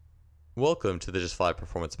Welcome to the Just Fly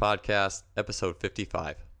Performance Podcast, episode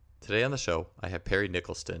 55. Today on the show, I have Perry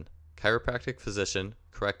Nicholston, chiropractic physician,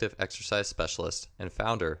 corrective exercise specialist, and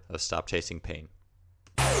founder of Stop Chasing Pain.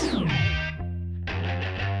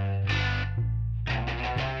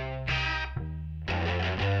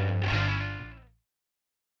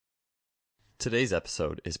 Today's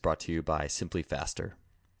episode is brought to you by Simply Faster.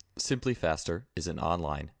 Simply Faster is an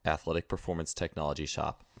online athletic performance technology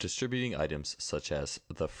shop distributing items such as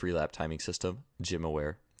the Freelap timing system,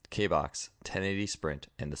 GymAware, K-Box, 1080 Sprint,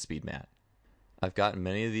 and the SpeedMat. I've gotten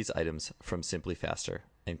many of these items from Simply Faster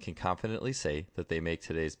and can confidently say that they make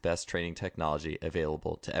today's best training technology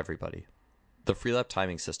available to everybody. The Freelap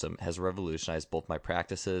timing system has revolutionized both my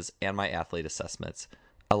practices and my athlete assessments,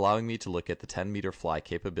 allowing me to look at the 10-meter fly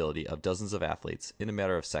capability of dozens of athletes in a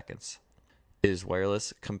matter of seconds. It is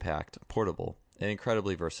wireless, compact, portable, and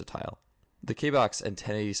incredibly versatile. The K-Box and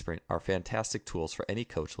 1080 Sprint are fantastic tools for any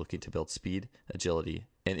coach looking to build speed, agility,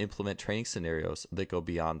 and implement training scenarios that go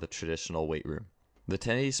beyond the traditional weight room. The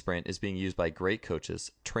 1080 Sprint is being used by great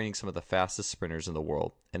coaches training some of the fastest sprinters in the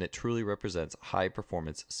world, and it truly represents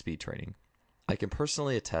high-performance speed training. I can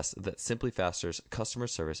personally attest that Simply Faster's customer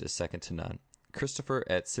service is second to none. Christopher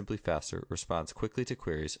at Simply Faster responds quickly to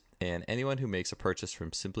queries, and anyone who makes a purchase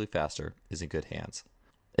from Simply Faster is in good hands.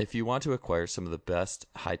 If you want to acquire some of the best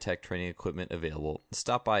high-tech training equipment available,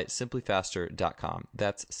 stop by simplyfaster.com.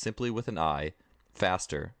 That's simply with an I,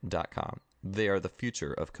 faster.com. They are the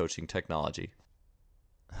future of coaching technology.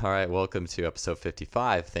 All right, welcome to episode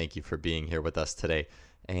 55. Thank you for being here with us today.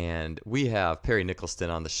 And we have Perry Nicholston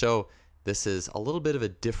on the show. This is a little bit of a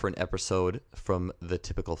different episode from the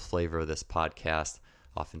typical flavor of this podcast.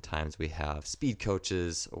 Oftentimes we have speed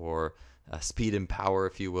coaches or speed and power,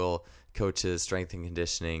 if you will, coaches, strength and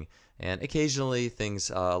conditioning, and occasionally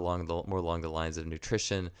things along the lines of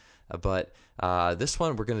nutrition. But this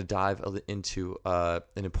one, we're going to dive into an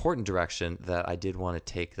important direction that I did want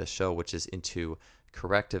to take the show, which is into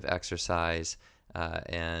corrective exercise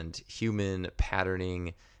and human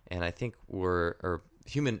patterning. And I think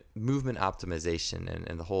human movement optimization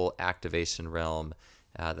and the whole activation realm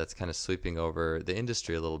that's kind of sweeping over the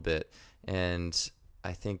industry a little bit. And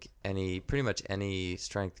I think pretty much any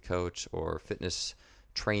strength coach or fitness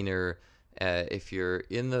trainer, if you're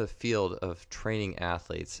in the field of training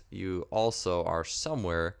athletes, you also are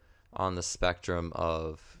somewhere on the spectrum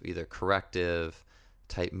of either corrective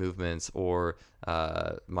type movements or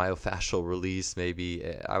myofascial release. Maybe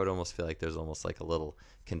I would almost feel like there's almost like a little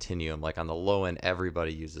continuum. Like on the low end,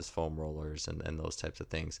 everybody uses foam rollers and those types of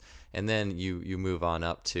things, and then you move on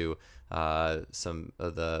up to some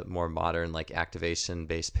of the more modern like activation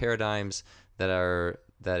based paradigms that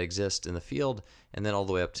exist in the field, and then all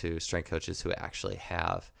the way up to strength coaches who actually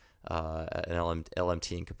have an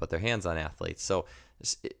LMT and can put their hands on athletes. So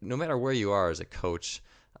no matter where you are as a coach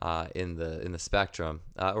in the spectrum,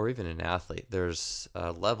 or even an athlete, there's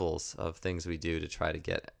levels of things we do to try to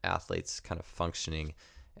get athletes kind of functioning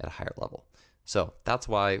at a higher level. So that's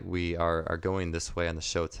why we are going this way on the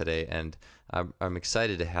show today, and I'm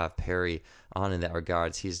excited to have Perry on in that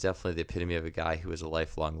regards. He's definitely the epitome of a guy who is a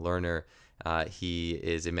lifelong learner. He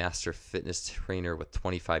is a master fitness trainer with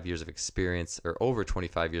 25 years of experience, or over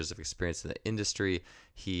 25 years of experience in the industry.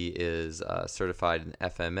 He is certified in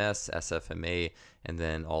FMS, SFMA, and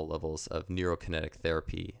then all levels of neurokinetic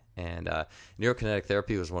therapy. And neurokinetic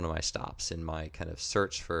therapy was one of my stops in my kind of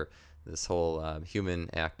search for this whole human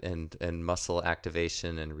act and muscle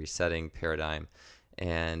activation and resetting paradigm.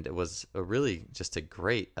 And it was just a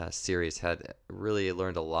great series. Had really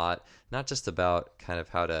learned a lot, not just about kind of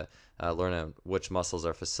how to learn which muscles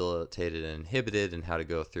are facilitated and inhibited and how to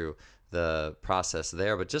go through the process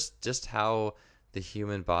there, but just how the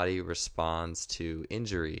human body responds to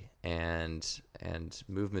injury and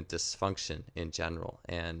movement dysfunction in general,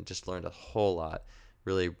 and just learned a whole lot.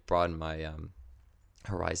 Really broadened my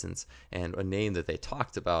horizons. And a name that they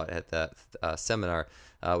talked about at that seminar,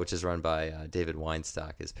 which is run by David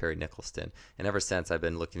Weinstock, is Perry Nicholston. And ever since, I've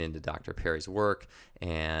been looking into Dr. Perry's work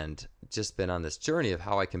and just been on this journey of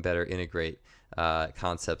how I can better integrate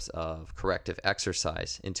concepts of corrective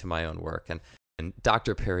exercise into my own work. And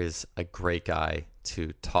Dr. Perry is a great guy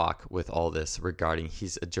to talk with all this regarding.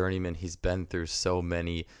 He's a journeyman. He's been through so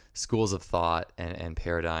many schools of thought and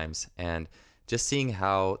paradigms, and just seeing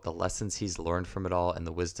how the lessons he's learned from it all and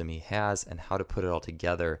the wisdom he has and how to put it all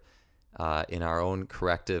together in our own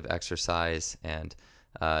corrective exercise and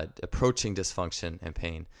approaching dysfunction and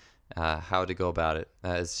pain, how to go about it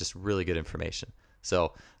is just really good information.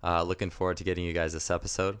 So looking forward to getting you guys this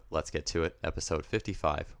episode. Let's get to it. Episode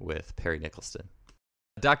 55 with Perry Nicholston.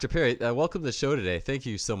 Dr. Perry, welcome to the show today. Thank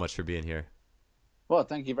you so much for being here. Well,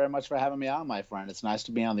 thank you very much for having me on, my friend. It's nice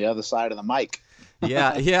to be on the other side of the mic.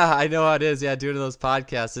 Yeah, yeah, I know how it is. Yeah, doing those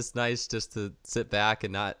podcasts, it's nice just to sit back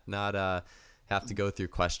and not have to go through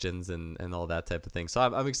questions and all that type of thing. So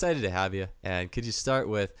I'm excited to have you. And could you start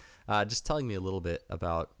with just telling me a little bit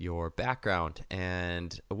about your background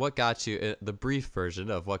and what got you, the brief version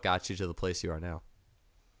of what got you to the place you are now?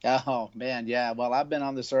 Oh, man. Yeah. Well, I've been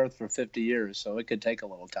on this earth for 50 years, so it could take a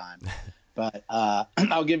little time. But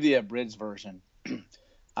I'll give you a bridge version.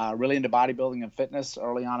 Really into bodybuilding and fitness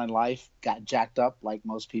early on in life. Got jacked up like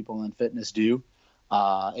most people in fitness do.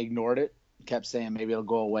 Ignored it. Kept saying maybe it'll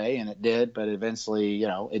go away, and it did. But eventually,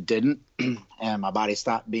 it didn't. And my body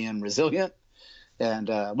stopped being resilient. And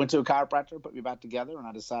went to a chiropractor, put me back together, and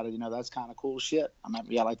I decided, that's kind of cool shit.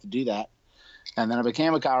 I like to do that. And then I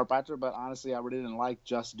became a chiropractor, but honestly, I really didn't like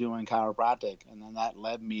just doing chiropractic. And then that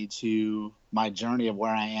led me to my journey of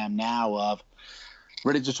where I am now, of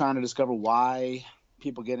really just trying to discover why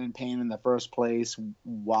people get in pain in the first place,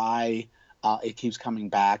 why it keeps coming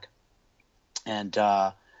back. And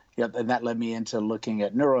and that led me into looking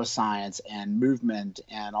at neuroscience and movement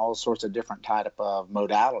and all sorts of different type of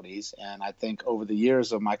modalities. And I think over the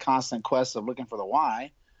years of my constant quest of looking for the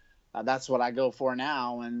why, that's what I go for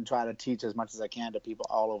now, and try to teach as much as I can to people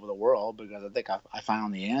all over the world, because I think I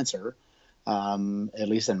found the answer, at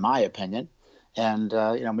least in my opinion. And,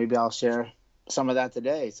 maybe I'll share some of that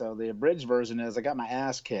today. So the abridged version is I got my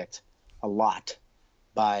ass kicked a lot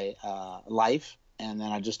by life. And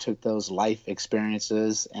then I just took those life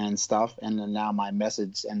experiences and stuff. And then now my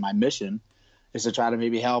message and my mission is to try to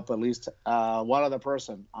maybe help at least one other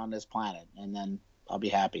person on this planet. And then I'll be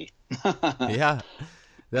happy. Yeah.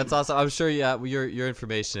 That's awesome. I'm sure, yeah, your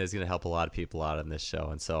information is going to help a lot of people out on this show,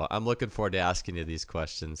 and so I'm looking forward to asking you these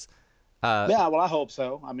questions. Uh, Yeah, well, I hope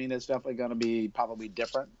so. I mean, it's definitely going to be probably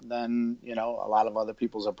different than, a lot of other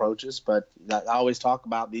people's approaches. But I always talk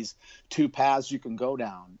about these two paths you can go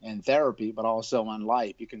down in therapy, but also in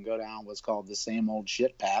life. You can go down what's called the same old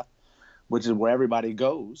shit path, which is where everybody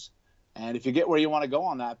goes. And if you get where you want to go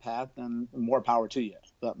on that path, then more power to you.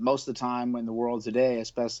 But most of the time in the world today,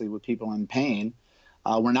 especially with people in pain,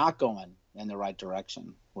 we're not going in the right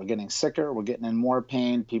direction. We're getting sicker. We're getting in more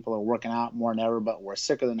pain. People are working out more than ever, but we're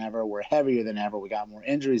sicker than ever. We're heavier than ever. We got more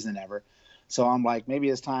injuries than ever. So I'm like, maybe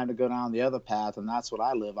it's time to go down the other path, and that's what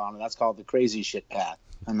I live on, and that's called the crazy shit path,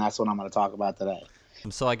 and that's what I'm going to talk about today.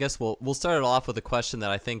 so I guess we'll start it off with a question that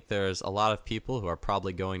I think there's a lot of people who are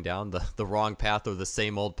probably going down the wrong path or the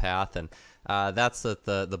same old path, and that's that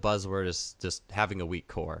the buzzword is just having a weak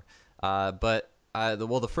core. But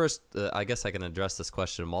the first, I guess I can address this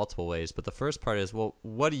question in multiple ways, but the first part is, well,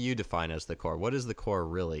 what do you define as the core? What is the core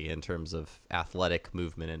really in terms of athletic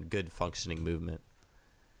movement and good functioning movement?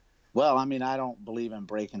 Well, I mean, I don't believe in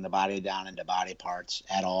breaking the body down into body parts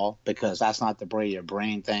at all, because that's not the way your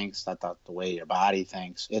brain thinks. That's not the way your body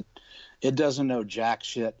thinks. It doesn't know jack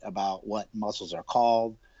shit about what muscles are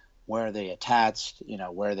called, where they attached,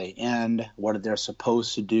 where they end, what they're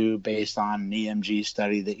supposed to do based on an EMG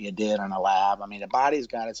study that you did in a lab. I mean, the body's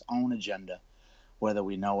got its own agenda, whether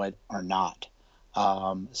we know it or not.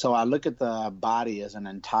 So I look at the body as an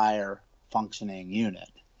entire functioning unit.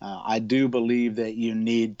 I do believe that you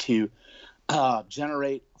need to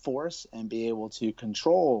generate force and be able to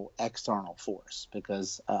control external force,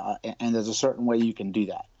 because and there's a certain way you can do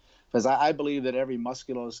that. Because I believe that every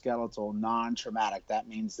musculoskeletal non-traumatic, that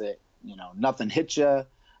means that nothing hit you,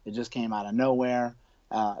 it just came out of nowhere.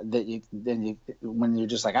 That you then you when you're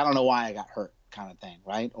just like, I don't know why I got hurt, kind of thing,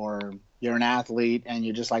 right? Or you're an athlete and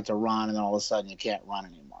you just like to run, and then all of a sudden you can't run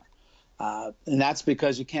anymore. And that's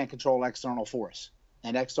because you can't control external force.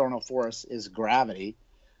 And external force is gravity,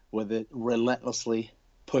 with it relentlessly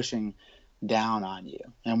pushing down on you.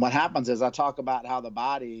 And what happens is, I talk about how the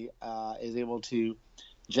body is able to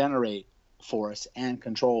generate force and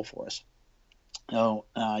control force. So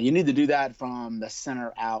you need to do that from the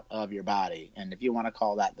center out of your body. And if you want to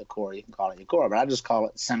call that the core, you can call it your core, but I just call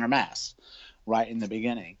it center mass right in the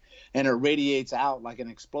beginning. And it radiates out like an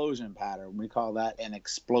explosion pattern. We call that an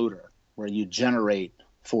exploder, where you generate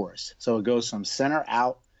force. So it goes from center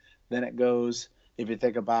out, then it goes, if you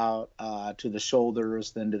think about to the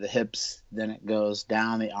shoulders, then to the hips, then it goes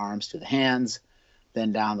down the arms to the hands,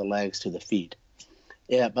 then down the legs to the feet.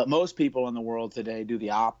 Yeah, but most people in the world today do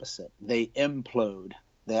the opposite. They implode.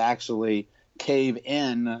 They actually cave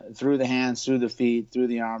in through the hands, through the feet, through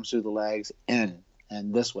the arms, through the legs, in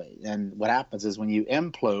and this way. And what happens is, when you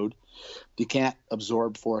implode, you can't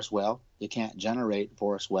absorb force well, you can't generate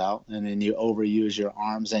force well, and then you overuse your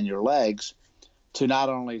arms and your legs to not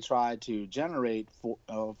only try to generate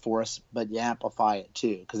force, but you amplify it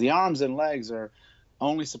too. Because the arms and legs are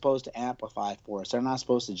only supposed to amplify force. They're not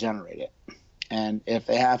supposed to generate it. And if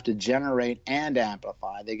they have to generate and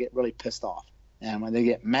amplify, they get really pissed off. And when they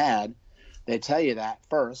get mad, they tell you that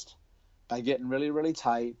first by getting really, really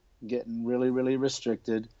tight, getting really, really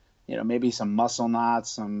restricted, maybe some muscle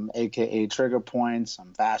knots, some AKA trigger points,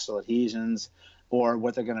 some fascial adhesions, or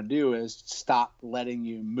what they're going to do is stop letting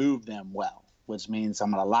you move them well, which means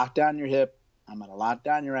I'm going to lock down your hip, I'm going to lock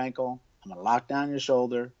down your ankle, I'm going to lock down your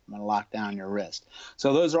shoulder, I'm going to lock down your wrist.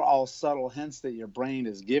 So those are all subtle hints that your brain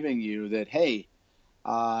is giving you that, hey,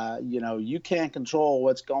 you can't control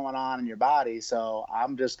what's going on in your body, so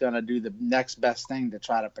I'm just going to do the next best thing to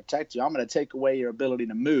try to protect you. I'm going to take away your ability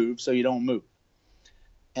to move so you don't move.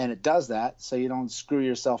 And it does that so you don't screw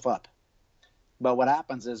yourself up. But what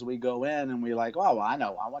happens is we go in and we're like, oh, well, I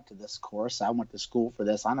know. I went to this course. I went to school for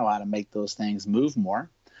this. I know how to make those things move more.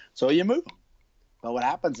 So you move them. But what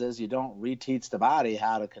happens is you don't reteach the body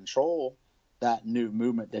how to control that new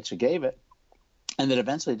movement that you gave it. And then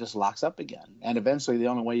eventually it just locks up again. And eventually the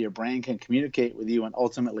only way your brain can communicate with you and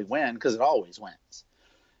ultimately win, because it always wins,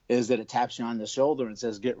 is that it taps you on the shoulder and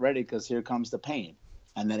says, get ready because here comes the pain.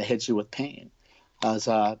 And then it hits you with pain.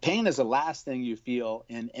 Pain is the last thing you feel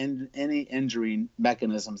in any injury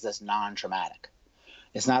mechanisms that's non-traumatic.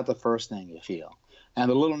 It's not the first thing you feel. And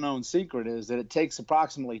the little known secret is that it takes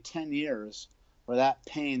approximately 10 years for that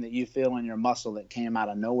pain that you feel in your muscle that came out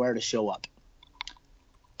of nowhere to show up.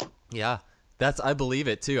 Yeah. I believe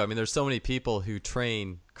it too. I mean, there's so many people who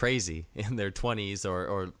train crazy in their 20s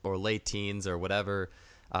or late teens or whatever,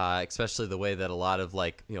 especially the way that a lot of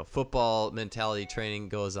football mentality training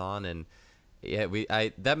goes on. And yeah,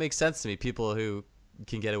 that makes sense to me. People who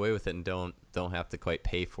can get away with it and don't have to quite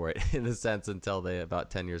pay for it in a sense until they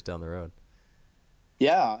about 10 years down the road.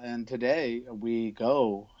 Yeah, and today we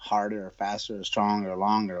go harder, faster, stronger,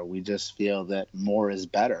 longer. We just feel that more is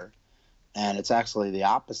better. And it's actually the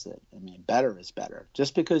opposite. I mean, better is better.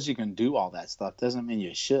 Just because you can do all that stuff doesn't mean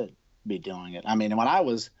you should be doing it. I mean, when I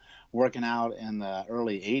was working out in the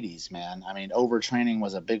early 80s, man, I mean, overtraining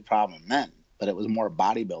was a big problem then, but it was more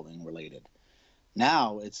bodybuilding related.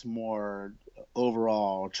 Now it's more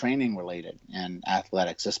overall training related and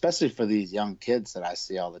athletics, especially for these young kids that I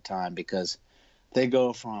see all the time, because they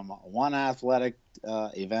go from one athletic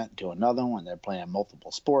event to another one. They're playing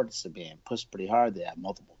multiple sports. They're being pushed pretty hard. They have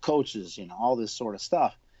multiple coaches, all this sort of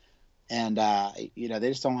stuff. And, they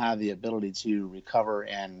just don't have the ability to recover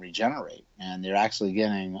and regenerate. And they're actually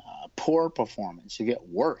getting poor performance. You get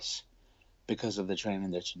worse because of the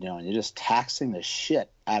training that you're doing. You're just taxing the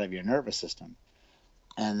shit out of your nervous system.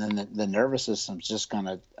 And then the nervous system's just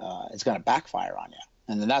it's going to backfire on you.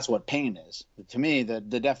 And then that's what pain is. To me,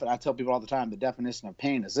 I tell people all the time, the definition of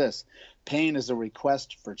pain is this. Pain is a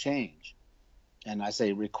request for change. And I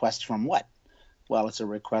say, request from what? Well, it's a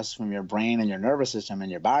request from your brain and your nervous system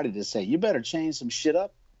and your body to say, you better change some shit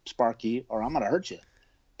up, Sparky, or I'm going to hurt you.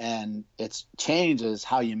 And it's changes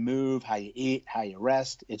how you move, how you eat, how you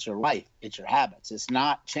rest. It's your life. It's your habits. It's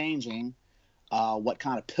not changing what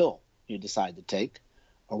kind of pill you decide to take,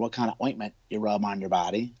 or what kind of ointment you rub on your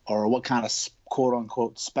body, or what kind of quote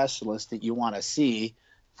unquote specialist that you want to see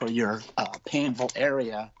for your painful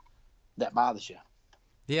area that bothers you.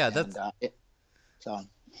 Yeah,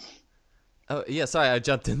 Oh yeah, sorry, I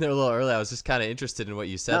jumped in there a little early. I was just kind of interested in what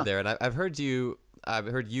you said there, and I've heard you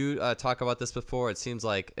talk about this before. It seems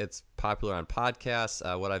like it's popular on podcasts.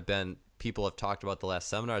 People have talked about the last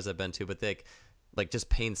seminars I've been to, but just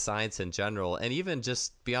pain science in general, and even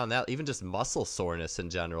just beyond that, even just muscle soreness in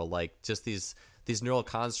general, like just these neural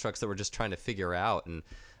constructs that we're just trying to figure out. And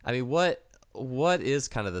I mean, what is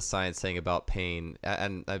kind of the science saying about pain?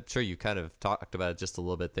 And I'm sure you kind of talked about it just a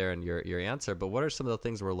little bit there in your answer, but what are some of the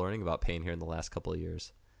things we're learning about pain here in the last couple of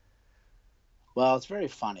years? Well, it's very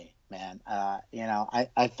funny, man.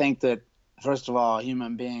 I think that, first of all,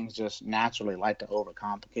 human beings just naturally like to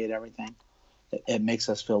overcomplicate everything. It makes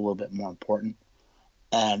us feel a little bit more important.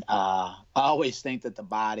 And I always think that the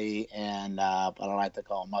body and what I like to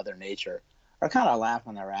call Mother Nature are kind of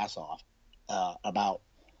laughing their ass off about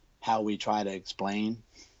how we try to explain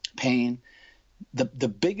pain. The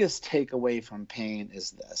biggest takeaway from pain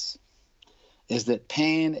is this, is that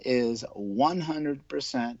pain is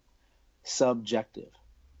 100% subjective,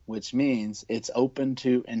 which means it's open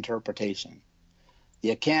to interpretation.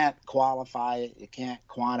 You can't qualify it. You can't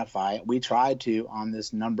quantify it. We tried to on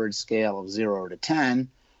this numbered scale of 0 to 10,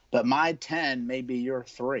 but my 10 may be your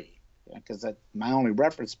 3, because my only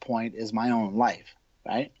reference point is my own life,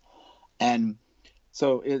 right? And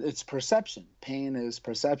so it's perception. Pain is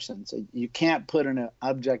perception. So you can't put an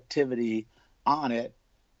objectivity on it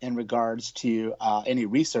in regards to any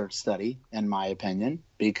research study, in my opinion,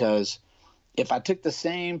 because If I took the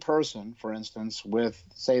same person, for instance, with,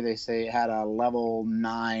 say had a level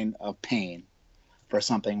 9 of pain for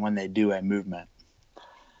something when they do a movement,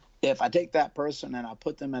 if I take that person and I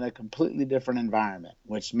put them in a completely different environment,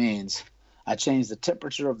 which means I change the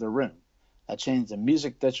temperature of the room, I change the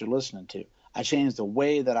music that you're listening to, I change the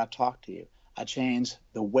way that I talk to you, I change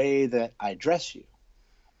the way that I dress you,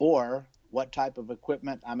 or what type of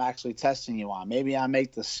equipment I'm actually testing you on. Maybe I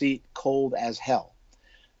make the seat cold as hell.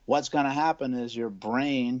 What's going to happen is your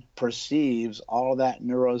brain perceives all that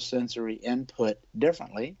neurosensory input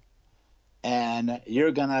differently, and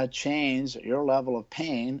you're going to change your level of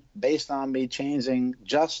pain based on me changing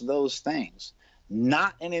just those things,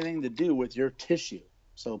 not anything to do with your tissue.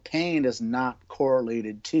 So pain is not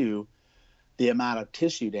correlated to the amount of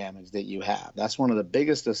tissue damage that you have. That's one of the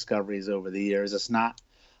biggest discoveries over the years. It's not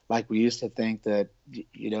like we used to think that,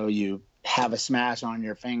 you have a smash on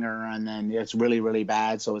your finger and then it's really, really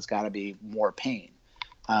bad, so it's got to be more pain.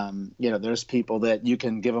 There's people that you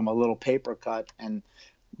can give them a little paper cut and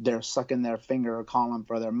they're sucking their finger or calling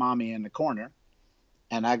for their mommy in the corner.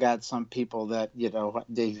 And I got some people that,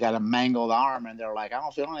 they've got a mangled arm and they're like, I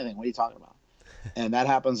don't feel anything. What are you talking about? And that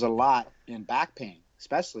happens a lot in back pain,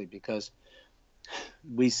 especially because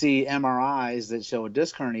we see MRIs that show a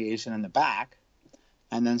disc herniation in the back.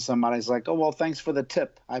 And then somebody's like, oh, well, thanks for the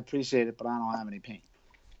tip. I appreciate it, but I don't have any pain.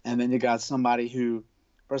 And then you got somebody who,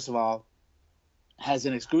 first of all, has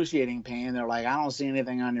an excruciating pain. They're like, I don't see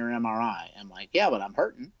anything on your MRI. I'm like, yeah, but I'm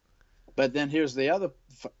hurting. But then here's the other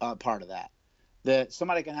part of that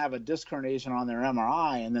somebody can have a disc herniation on their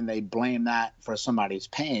MRI and then they blame that for somebody's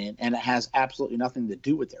pain, and it has absolutely nothing to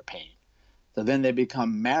do with their pain. So then they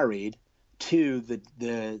become married to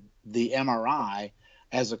the MRI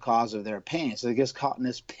as a cause of their pain. So it gets caught in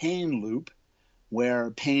this pain loop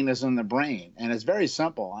where pain is in the brain. And it's very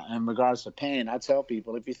simple in regards to pain. I tell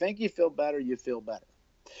people, if you think you feel better, you feel better.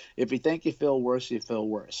 If you think you feel worse, you feel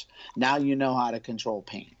worse. Now you know how to control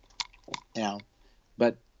pain.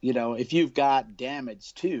 But if you've got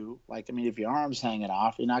damage too, like, if your arm's hanging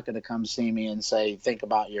off, you're not going to come see me and say, think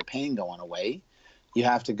about your pain going away. You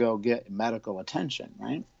have to go get medical attention,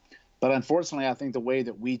 right? But unfortunately, I think the way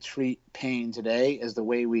that we treat pain today is the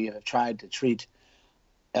way we have tried to treat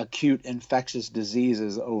acute infectious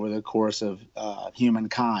diseases over the course of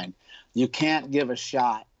humankind. You can't give a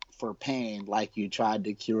shot for pain like you tried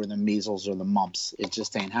to cure the measles or the mumps. It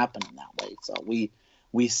just ain't happening that way. So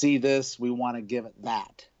we see this, we want to give it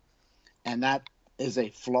that. And that is a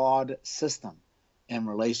flawed system in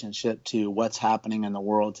relationship to what's happening in the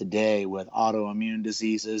world today with autoimmune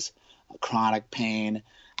diseases, chronic pain.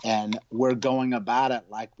 And we're going about it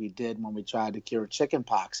like we did when we tried to cure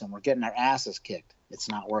chickenpox, and we're getting our asses kicked. It's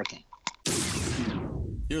not working.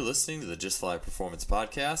 You're listening to the Just Fly Performance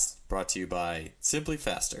Podcast, brought to you by Simply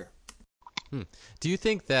Faster. Do you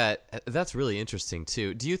think that's really interesting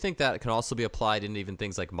too? Do you think that can also be applied in even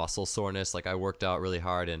things like muscle soreness? Like, I worked out really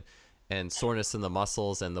hard and soreness in the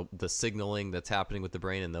muscles and the signaling that's happening with the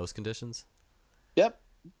brain in those conditions? Yep,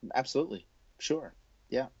 absolutely. Sure.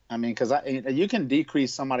 Yeah. Because you can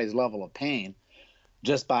decrease somebody's level of pain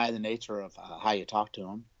just by the nature of how you talk to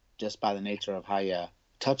them, just by the nature of how you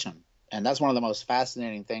touch them. And that's one of the most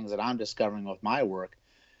fascinating things that I'm discovering with my work.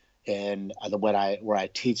 And where I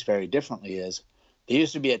teach very differently is, there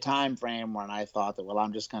used to be a time frame when I thought that, well,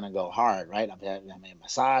 I'm just going to go hard, right? I'm going to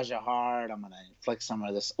massage you hard. I'm going to inflict some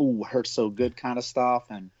of this, ooh, hurts so good kind of stuff.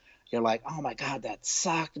 And you're like, oh my God, that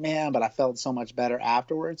sucked, man. But I felt so much better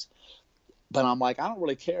afterwards. But I'm like, I don't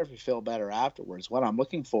really care if you feel better afterwards. What I'm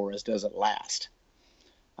looking for is, does it last?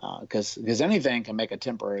 Because anything can make a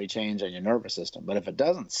temporary change on your nervous system. But if it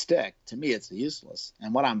doesn't stick, to me, it's useless.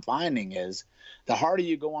 And what I'm finding is, the harder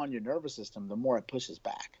you go on your nervous system, the more it pushes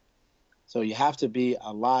back. So you have to be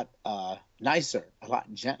a lot nicer, a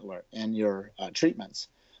lot gentler in your treatments.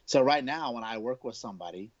 So right now, when I work with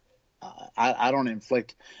somebody, I don't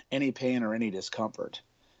inflict any pain or any discomfort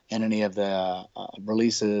in any of the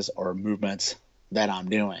releases or movements that I'm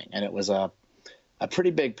doing. And it was a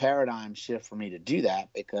pretty big paradigm shift for me to do that,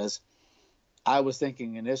 because I was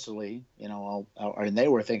thinking initially, or they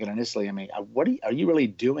were thinking initially, are you really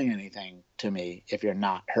doing anything to me if you're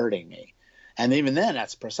not hurting me? And even then,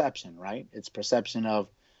 that's perception, right? It's perception of,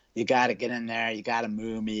 you got to get in there, you got to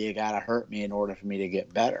move me, you got to hurt me in order for me to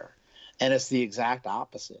get better. And it's the exact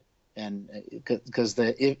opposite. And because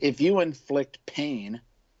if you inflict pain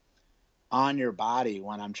on your body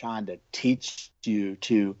when I'm trying to teach you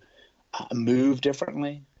to move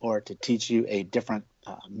differently, or to teach you a different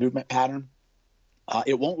movement pattern,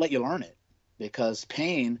 it won't let you learn it, because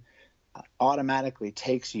pain automatically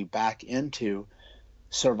takes you back into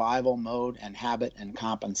survival mode and habit and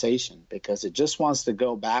compensation, because it just wants to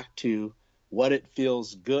go back to what it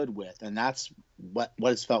feels good with. And that's what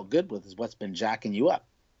it's felt good with is what's been jacking you up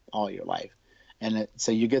all your life.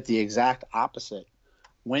 So you get the exact opposite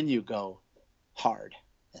when you go hard.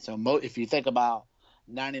 And so if you think about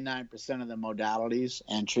 99% of the modalities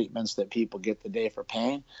and treatments that people get today for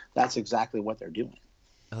pain, that's exactly what they're doing.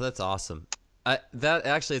 Oh, that's awesome. That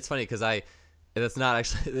actually, it's funny because that's not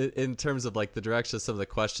actually in terms of like the direction of some of the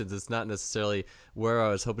questions. It's not necessarily where I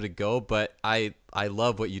was hoping to go, but I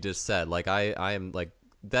love what you just said. Like I am like,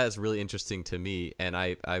 that is really interesting to me, and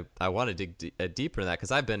I want to dig deeper in that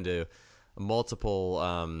because I've been to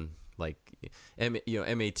multiple like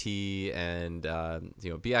MAT and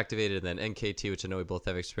Be Activated, and then NKT, which I know we both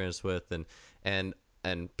have experience with, and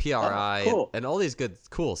PRI, cool. and all these good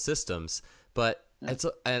cool systems. But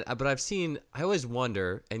but I always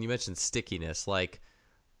wonder, and you mentioned stickiness, and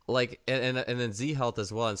then Z Health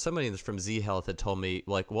as well. And somebody from Z Health had told me,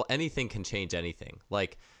 like, well, anything can change anything.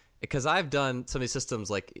 Like, because I've done some of these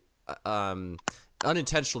systems, like,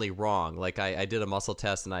 unintentionally wrong. Like I did a muscle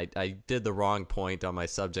test and I did the wrong point on my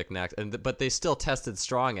subject next, but they still tested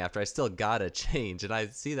strong after. I still got a change, and I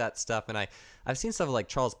see that stuff, and I've seen stuff like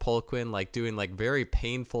Charles Poliquin, like doing like very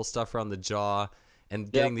painful stuff around the jaw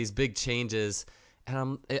and getting these big changes.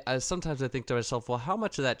 And sometimes I think to myself, well, how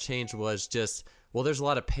much of that change was just, well, there's a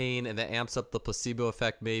lot of pain and that amps up the placebo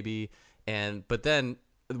effect maybe, but then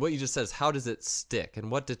what you just said is, how does it stick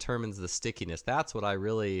and what determines the stickiness? That's what I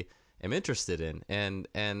really am interested in, and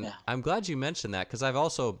I'm glad you mentioned that, because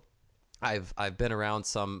I've been around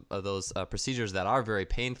some of those procedures that are very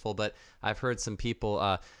painful, but I've heard some people,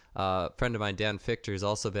 a friend of mine, Dan Fichter, who's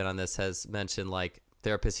also been on this, has mentioned like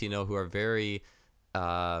therapists who are very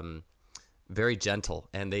very gentle,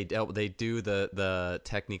 and they do the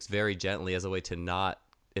techniques very gently as a way to not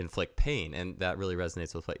inflict pain, and that really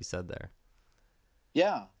resonates with what you said there.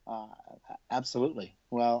 Yeah, absolutely.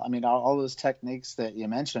 Well, I mean, all those techniques that you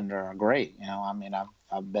mentioned are great. I mean,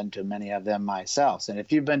 I've been to many of them myself. And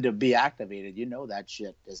if you've been to Be Activated, that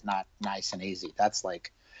shit is not nice and easy. That's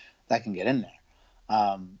like, that can get in there.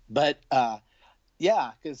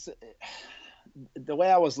 Yeah, because the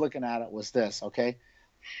way I was looking at it was this, okay?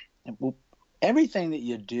 Everything that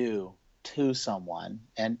you do to someone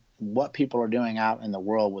and what people are doing out in the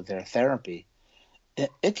world with their therapy,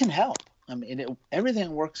 it can help. I mean,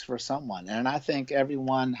 everything works for someone. And I think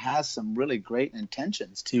everyone has some really great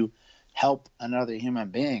intentions to help another human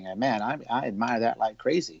being. And man, I admire that like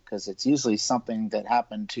crazy, because it's usually something that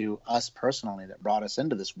happened to us personally that brought us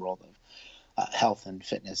into this world of health and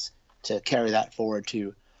fitness to carry that forward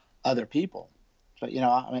to other people. But,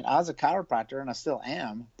 I mean, I was a chiropractor and I still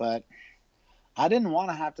am, but I didn't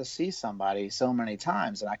want to have to see somebody so many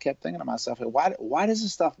times. And I kept thinking to myself, why does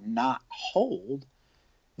this stuff not hold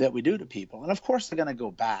that we do to people? And of course they're going to go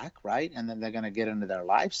back, right? And then they're going to get into their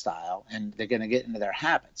lifestyle and they're going to get into their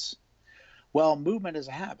habits. Well, movement is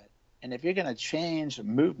a habit. And if you're going to change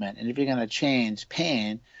movement and if you're going to change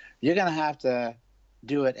pain, you're going to have to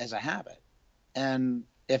do it as a habit. And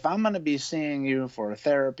if I'm going to be seeing you for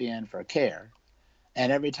therapy and for care,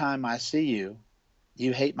 and every time I see you,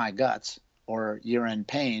 you hate my guts or you're in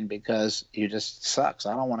pain because you just sucks,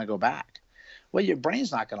 I don't want to go back. Well, your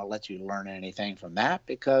brain's not going to let you learn anything from that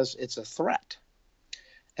because it's a threat.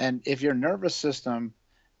 And if your nervous system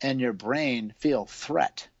and your brain feel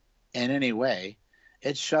threat in any way,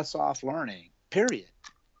 it shuts off learning, period.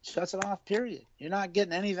 Shuts it off, period. You're not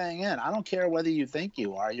getting anything in. I don't care whether you think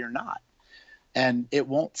you are, you're not. And it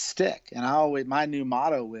won't stick. And my new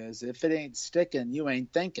motto is, if it ain't sticking, you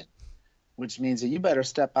ain't thinking, which means that you better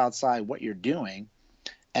step outside what you're doing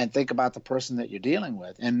and think about the person that you're dealing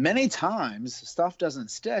with. And many times stuff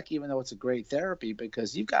doesn't stick, even though it's a great therapy,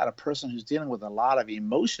 because you've got a person who's dealing with a lot of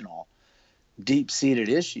emotional, deep-seated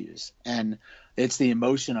issues. And it's the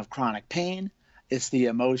emotion of chronic pain. It's the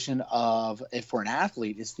emotion of, if for an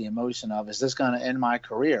athlete, it's the emotion of, is this going to end my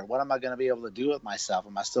career? What am I going to be able to do with myself?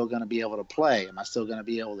 Am I still going to be able to play? Am I still going to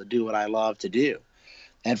be able to do what I love to do?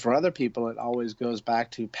 And for other people, it always goes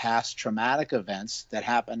back to past traumatic events that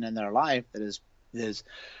happened in their life that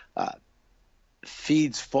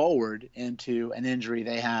feeds forward into an injury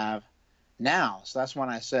they have now. So that's when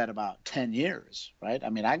I said about 10 years, right? I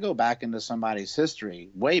mean, I go back into somebody's history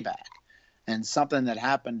way back, and something that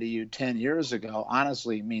happened to you 10 years ago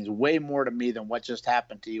honestly means way more to me than what just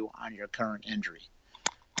happened to you on your current injury.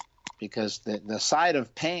 Because the side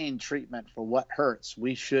of pain treatment for what hurts,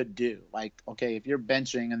 we should do. Like, okay, if you're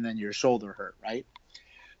benching and then your shoulder hurt, right?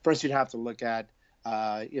 First, you'd have to look at,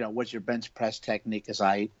 what your bench press technique is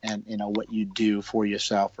like, and, what you do for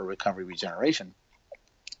yourself for recovery regeneration.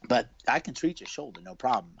 But I can treat your shoulder, no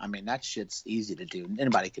problem. I mean, that shit's easy to do.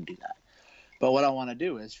 Anybody can do that. But what I want to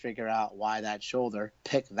do is figure out why that shoulder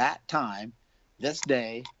picked that time, this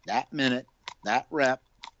day, that minute, that rep,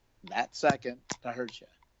 that second to hurt you.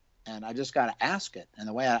 And I just got to ask it. And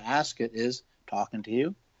the way I ask it is talking to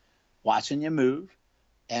you, watching you move.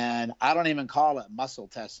 And I don't even call it muscle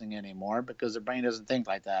testing anymore because the brain doesn't think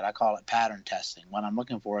like that. I call it pattern testing. What I'm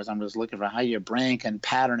looking for is I'm just looking for how your brain can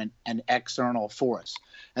pattern an external force.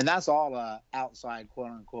 And that's all a outside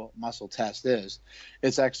quote unquote muscle test is.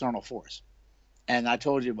 It's external force. And I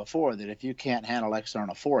told you before that if you can't handle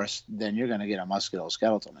external force, then you're going to get a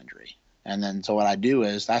musculoskeletal injury. And then so what I do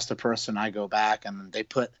is that's the person I go back and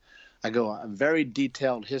I go a very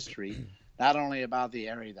detailed history, not only about the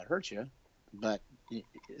area that hurt you, but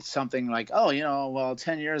something like, oh,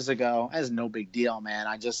 10 years ago, that's no big deal, man.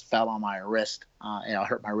 I just fell on my wrist,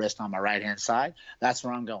 hurt my wrist on my right-hand side. That's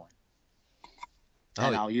where I'm going.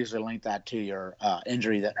 And I'll usually link that to your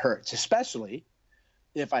injury that hurts, especially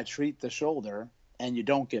if I treat the shoulder and you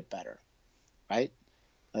don't get better, right?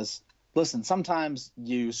 Listen, sometimes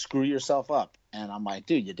you screw yourself up, and I'm like,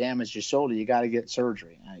 dude, you damaged your shoulder. You got to get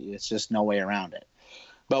surgery. It's just no way around it.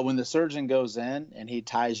 But when the surgeon goes in and he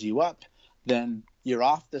ties you up, then you're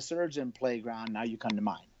off the surgeon playground. Now you come to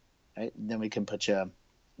mine, right? And then we can put you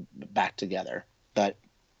back together. But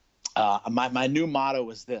my new motto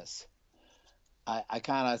is this. I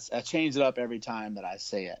change it up every time that I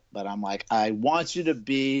say it, but I'm like, I want you to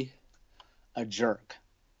be a jerk.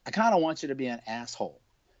 I kind of want you to be an asshole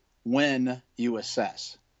when you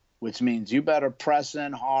assess, which means you better press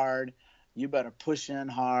in hard, you better push in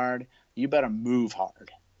hard, you better move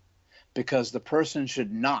hard, because the person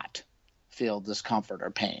should not feel discomfort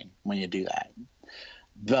or pain when you do that.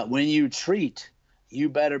 But when you treat, you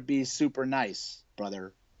better be super nice,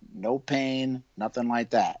 brother. No pain, nothing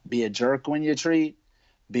like that. Be a jerk when you treat.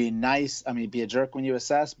 Be nice. Be a jerk when you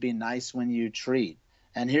assess. Be nice when you treat.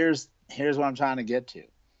 And here's what I'm trying to get to.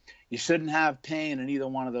 You shouldn't have pain in either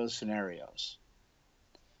one of those scenarios.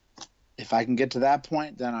 If I can get to that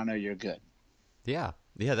point, then I know you're good. Yeah,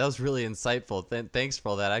 that was really insightful. Thanks for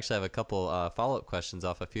all that. I actually have a couple follow-up questions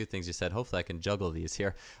off a few things you said. Hopefully I can juggle these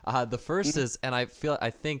here. The first is, and I feel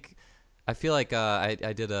like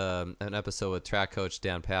I did an episode with track coach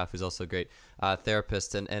Dan Paff, who's also a great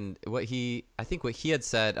therapist, and what he had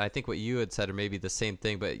said, I think what you had said, or maybe the same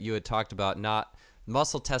thing, but you had talked about not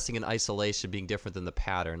muscle testing in isolation being different than the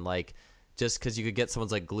pattern. Like, just because you could get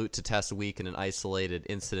someone's like glute to test weak in an isolated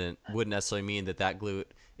incident wouldn't necessarily mean that glute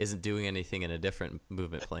isn't doing anything in a different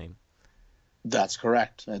movement plane. That's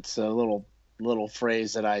correct. It's a little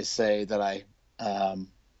phrase that I say that I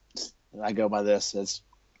go by this.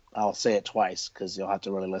 I'll say it twice because you'll have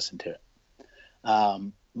to really listen to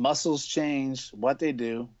it. Muscles change what they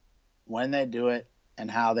do, when they do it, and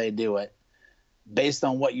how they do it based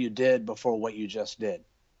on what you did before what you just did.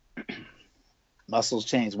 Muscles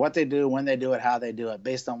change what they do, when they do it, how they do it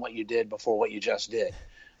based on what you did before what you just did,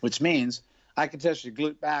 which means I can test your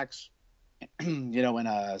glute backs,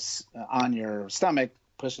 on your stomach,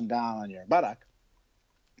 pushing down on your buttock.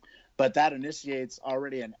 But that initiates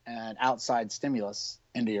already an outside stimulus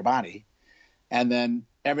into your body. And then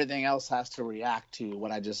everything else has to react to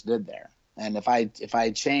what I just did there. And if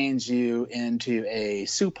I change you into a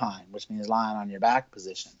supine, which means lying on your back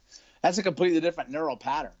position, that's a completely different neural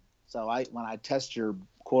pattern. So when I test your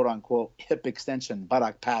quote unquote hip extension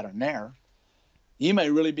buttock pattern there, you may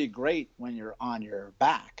really be great when you're on your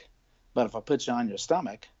back. But if I put you on your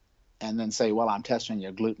stomach and then say, well, I'm testing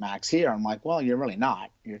your glute max here, I'm like, well, you're really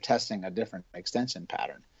not. You're testing a different extension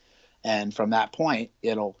pattern. And from that point,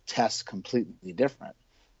 it'll test completely different.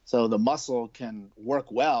 So the muscle can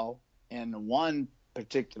work well in one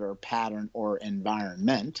particular pattern or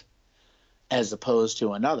environment as opposed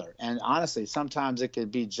to another. And honestly, sometimes it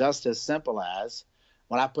could be just as simple as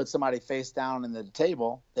when I put somebody face down in the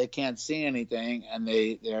table, they can't see anything and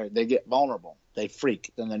they get vulnerable. They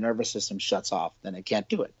freak. Then the nervous system shuts off. Then they can't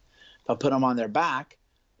do it. If I put them on their back,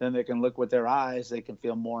 then they can look with their eyes. They can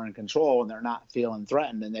feel more in control and they're not feeling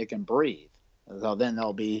threatened and they can breathe. So then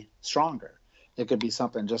they'll be stronger. It could be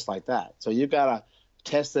something just like that. So you've got to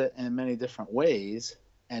test it in many different ways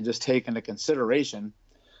and just take into consideration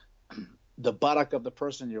the buttock of the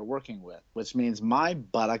person you're working with, which means my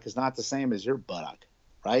buttock is not the same as your buttock,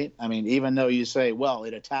 right? I mean, even though you say, well,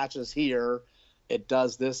 it attaches here, it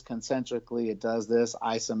does this concentrically, it does this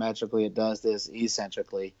isometrically, it does this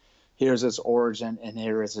eccentrically. Here's its origin and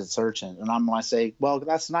here is its origin. And I'm going to say, well,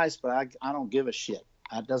 that's nice, but I don't give a shit.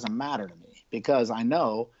 That doesn't matter to me because I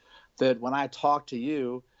know that when I talk to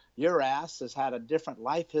you, your ass has had a different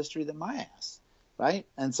life history than my ass, right?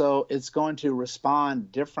 And so it's going to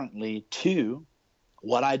respond differently to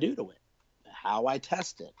what I do to it, how I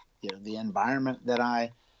test it, the environment that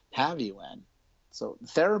I have you in. So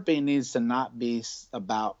therapy needs to not be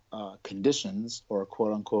about conditions or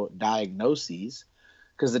quote unquote diagnoses,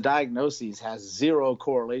 because the diagnosis has zero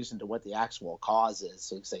correlation to what the actual cause is.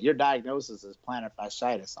 So you say your diagnosis is plantar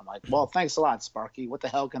fasciitis. I'm like, well, thanks a lot, Sparky. What the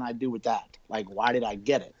hell can I do with that? Like, why did I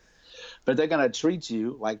get it? But they're going to treat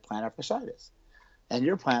you like plantar fasciitis. And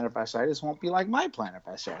your plantar fasciitis won't be like my plantar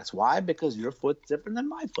fasciitis. Why? Because your foot's different than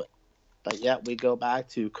my foot. But yet we go back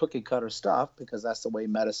to cookie cutter stuff because that's the way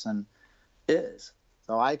medicine is.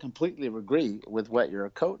 So I completely agree with what your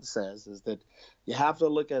coach says, is that you have to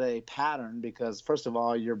look at a pattern because, first of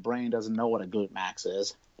all, your brain doesn't know what a glute max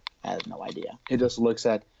is. It has no idea. It just looks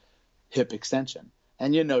at hip extension.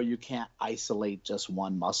 And you can't isolate just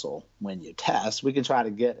one muscle when you test. We can try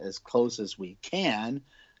to get as close as we can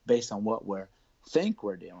based on what we think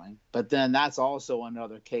we're doing. But then that's also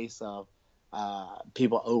another case of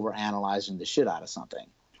people overanalyzing the shit out of something.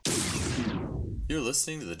 You're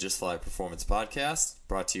listening to the Just Fly Performance Podcast,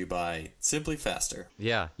 brought to you by Simply Faster.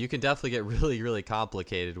 Yeah, you can definitely get really, really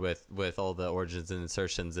complicated with all the origins and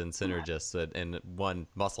insertions and synergists and one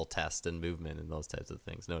muscle test and movement and those types of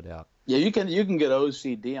things, no doubt. Yeah, you can get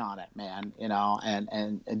OCD on it, man.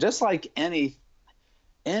 And just like any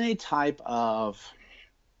type of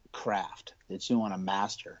craft that you want to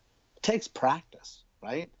master, it takes practice,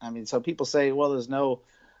 right? I mean, so people say, well, there's no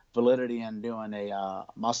validity in doing a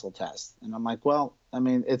muscle test, and I'm like, well, I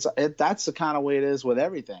mean, that's the kind of way it is with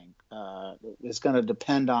everything. It's going to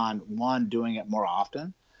depend on one, doing it more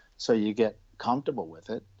often so you get comfortable with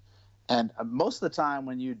it. And most of the time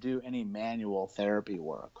when you do any manual therapy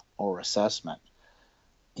work or assessment,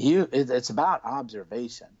 it's about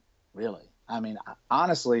observation, really. I mean,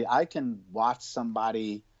 honestly, I can watch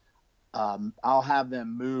somebody. I'll have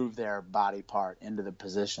them move their body part into the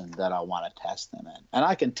position that I want to test them in. And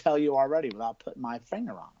I can tell you already without putting my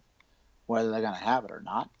finger on them whether they're going to have it or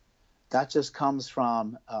not. That just comes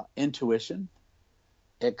from intuition.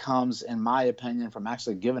 It comes, in my opinion, from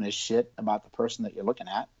actually giving a shit about the person that you're looking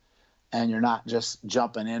at. And you're not just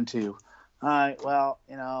jumping into, all right, well,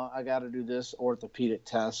 I got to do this orthopedic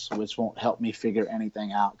test, which won't help me figure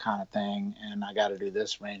anything out kind of thing. And I got to do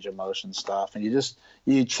this range of motion stuff. And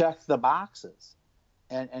you check the boxes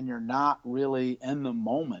and you're not really in the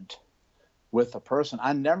moment with the person.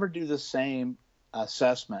 I never do the same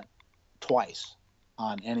assessment twice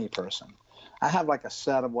on any person. I have like a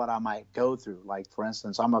set of what I might go through. Like, for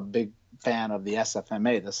instance, I'm a big fan of the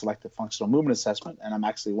SFMA, the Selective Functional Movement Assessment, and I'm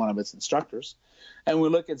actually one of its instructors. And we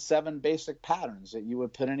look at 7 basic patterns that you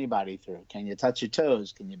would put anybody through. Can you touch your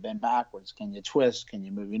toes? Can you bend backwards? Can you twist? Can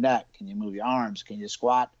you move your neck? Can you move your arms? Can you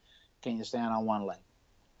squat? Can you stand on one leg?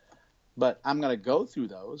 But I'm going to go through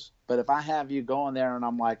those. But if I have you going there and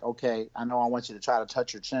I'm like, okay, I know I want you to try to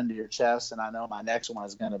touch your chin to your chest, and I know my next one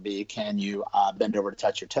is going to be, can you bend over to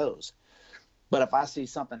touch your toes? But if I see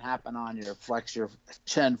something happen on your flex your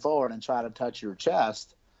chin forward and try to touch your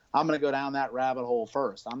chest, I'm going to go down that rabbit hole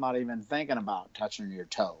first. I'm not even thinking about touching your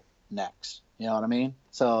toe next. You know what I mean?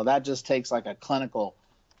 So that just takes like a clinical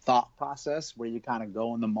thought process where you kind of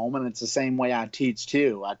go in the moment. It's the same way I teach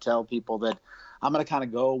too. I tell people that I'm going to kind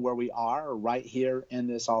of go where we are right here in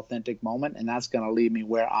this authentic moment, and that's going to lead me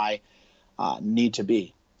where I need to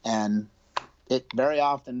be. And it very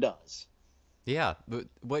often does. Yeah, but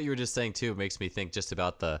what you were just saying too makes me think just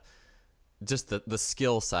about the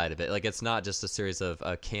skill side of it. Like, it's not just a series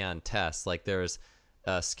of canned tests. Like, there's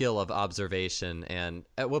a skill of observation. And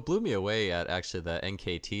what blew me away at actually the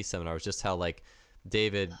NKT seminar was just how, like,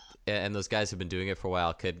 David and those guys who've been doing it for a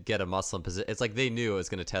while could get a muscle in position. It's like they knew it was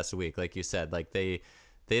going to test weak, like you said. Like, they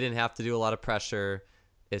didn't have to do a lot of pressure.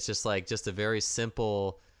 It's just a very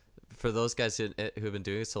simple. For those guys who have been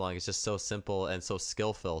doing it so long, it's just so simple and so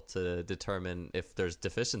skillful to determine if there's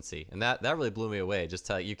deficiency, and that really blew me away. Just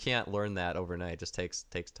how you can't learn that overnight; it just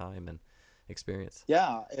takes time and experience.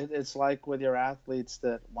 Yeah, it's like with your athletes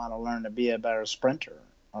that want to learn to be a better sprinter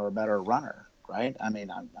or a better runner, right? I mean,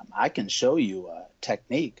 I can show you a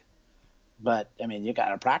technique, but I mean, you got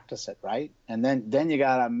to practice it, right? And then you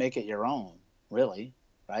got to make it your own, really,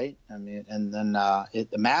 right? I mean, and then the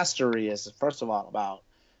mastery is first of all about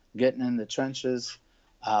getting in the trenches,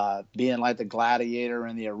 being like the gladiator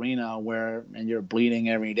in the arena and you're bleeding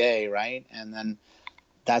every day, right? And then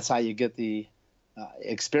that's how you get the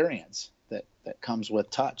experience that comes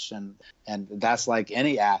with touch. And that's like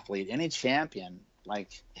any athlete, any champion,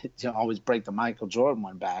 like you always break the Michael Jordan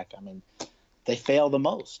one back. I mean, they fail the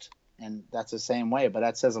most. And that's the same way. But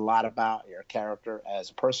that says a lot about your character as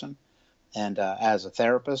a person and as a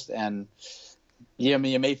therapist. And Yeah, I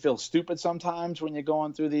mean, you may feel stupid sometimes when you're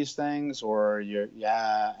going through these things, or and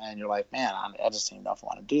you're like, man, I just don't know if I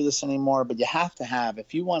want to do this anymore. But you have to have,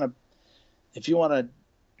 if you want to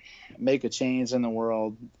make a change in the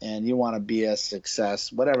world and you want to be a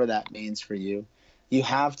success, whatever that means for you, you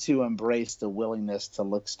have to embrace the willingness to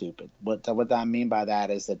look stupid. What I mean by that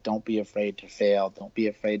is that don't be afraid to fail, don't be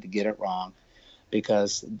afraid to get it wrong,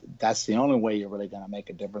 because that's the only way you're really going to make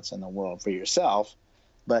a difference in the world for yourself.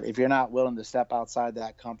 But if you're not willing to step outside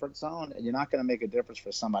that comfort zone, you're not going to make a difference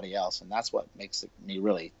for somebody else, and that's what makes me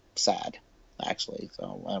really sad, actually.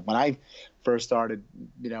 So when I first started,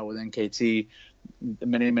 with NKT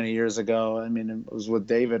many years ago, I mean, it was with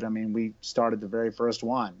David. I mean, we started the very first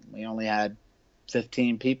one. We only had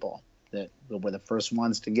 15 people that were the first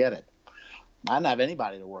ones to get it. I didn't have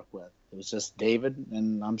anybody to work with. It was just David,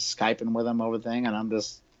 and I'm Skyping with him over thing, and I'm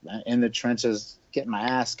just in the trenches getting my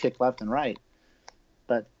ass kicked left and right.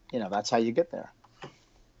 But, that's how you get there.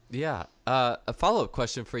 Yeah. A follow-up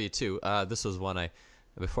question for you, too. This was one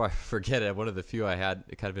before I forget it, one of the few I had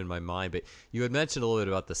kind of in my mind, but you had mentioned a little bit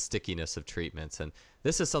about the stickiness of treatments. And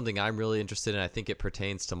this is something I'm really interested in. I think it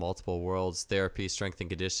pertains to multiple worlds, therapy, strength and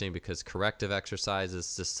conditioning, because corrective exercise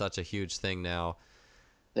is just such a huge thing now.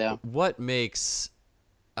 Yeah. What makes,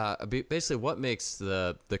 basically what makes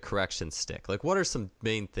the correction stick? Like, what are some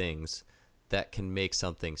main things that can make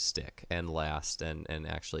something stick and last and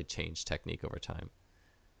actually change technique over time?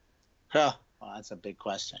 Well, that's a big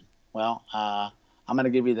question. Well, I'm going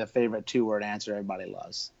to give you the favorite 2-word answer everybody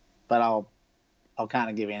loves, but I'll kind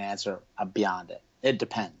of give you an answer beyond it. It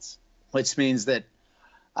depends, which means that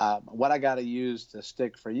what I got to use to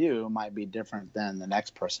stick for you might be different than the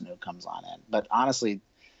next person who comes on in. But honestly,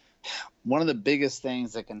 one of the biggest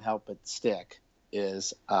things that can help it stick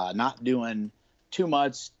is not doing too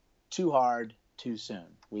much, too hard, too soon.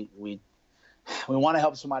 We want to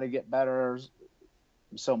help somebody get better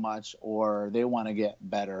so much, or they want to get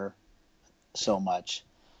better so much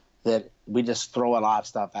that we just throw a lot of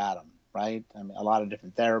stuff at them, right? I mean, a lot of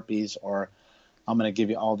different therapies, or I'm going to give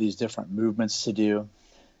you all these different movements to do.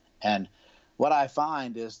 And what I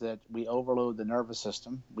find is that we overload the nervous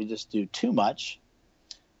system. We just do too much.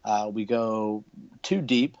 We go too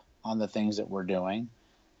deep on the things that we're doing.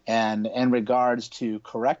 And in regards to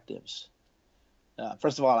correctives,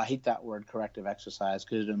 first of all, I hate that word corrective exercise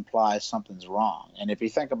because it implies something's wrong. And if you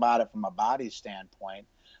think about it from a body standpoint,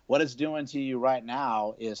 what it's doing to you right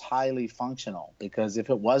now is highly functional, because if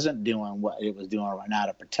it wasn't doing what it was doing right now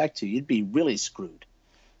to protect you, you'd be really screwed.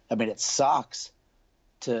 I mean, it sucks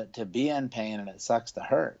to be in pain, and it sucks to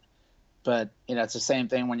hurt. But, it's the same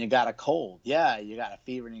thing when you got a cold. Yeah, you got a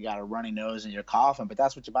fever and you got a runny nose and you're coughing, but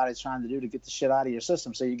that's what your body's trying to do to get the shit out of your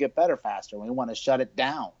system so you get better faster. We want to shut it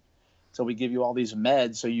down. So we give you all these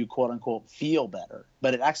meds so you, quote unquote, feel better.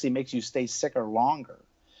 But it actually makes you stay sicker longer.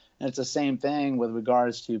 And it's the same thing with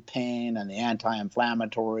regards to pain and the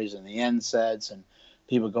anti-inflammatories and the NSAIDs. And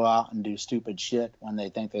people go out and do stupid shit when they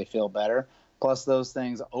think they feel better. Plus, those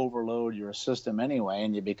things overload your system anyway,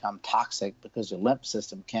 and you become toxic because your lymph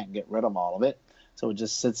system can't get rid of all of it. So it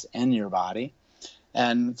just sits in your body.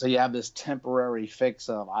 And so you have this temporary fix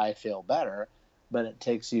of I feel better, but it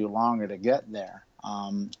takes you longer to get there.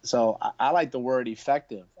 So I like the word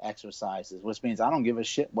effective exercises, which means I don't give a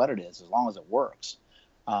shit what it is as long as it works.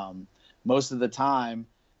 Most of the time,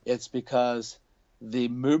 it's because the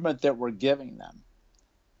movement that we're giving them,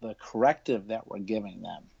 the corrective that we're giving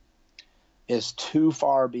them, is too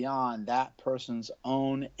far beyond that person's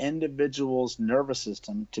own individual's nervous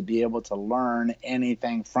system to be able to learn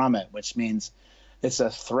anything from it, which means it's a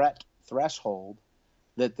threat threshold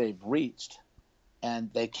that they've reached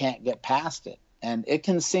and they can't get past it. And it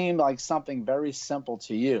can seem like something very simple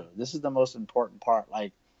to you. This is the most important part.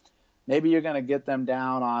 Like, maybe you're going to get them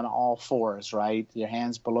down on all fours, right? Your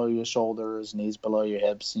hands below your shoulders, knees below your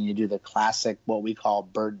hips, and you do the classic, what we call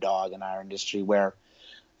bird dog in our industry, where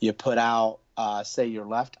you put out, say, your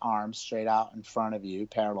left arm straight out in front of you,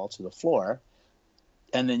 parallel to the floor,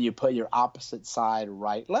 and then you put your opposite side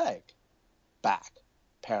right leg back,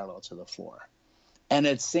 parallel to the floor. And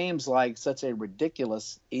it seems like such a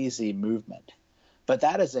ridiculous, easy movement. But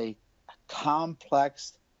that is a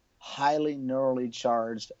complex, highly neurally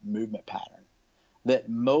charged movement pattern that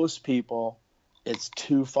most people, it's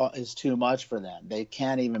too much for them. They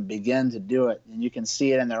can't even begin to do it. And you can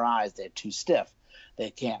see it in their eyes. They're too stiff. They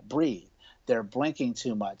can't breathe. They're blinking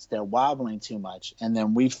too much. They're wobbling too much. And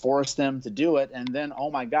then we force them to do it. And then, oh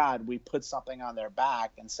my God, we put something on their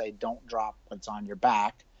back and say, don't drop what's on your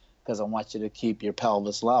back because I want you to keep your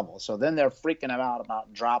pelvis level. So then they're freaking out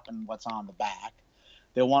about dropping what's on the back.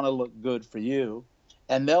 They want to look good for you.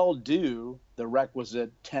 and they'll do the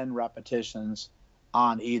requisite 10 repetitions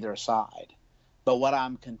on either side. But what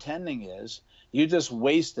I'm contending is you just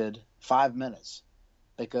wasted 5 minutes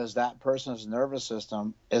because that person's nervous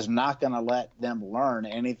system is not going to let them learn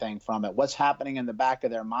anything from it. What's happening in the back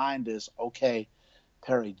of their mind is, okay,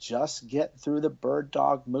 Perry, just get through the bird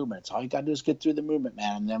dog movements. All you got to do is get through the movement,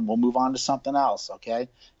 man, and then we'll move on to something else, okay?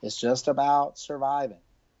 It's just about surviving.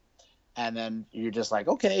 And then you're just like,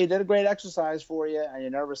 okay, you did a great exercise for you, and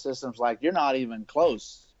your nervous system's like, you're not even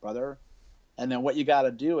close, brother. And then what you got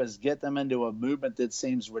to do is get them into a movement that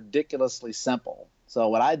seems ridiculously simple. So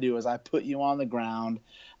what I do is I put you on the ground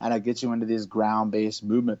and I get you into these ground-based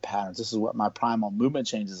movement patterns. This is what my primal movement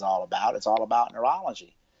change is all about. It's all about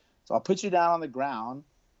neurology. So I'll put you down on the ground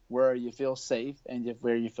where you feel safe and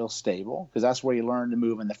where you feel stable, because that's where you learn to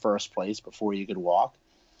move in the first place before you could walk.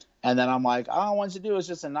 And then I'm like, all I want you to do is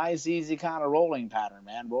just a nice, easy kind of rolling pattern,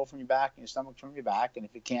 man. Roll from your back and your stomach from your back. And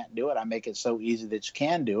if you can't do it, I make it so easy that you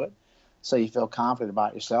can do it, so you feel confident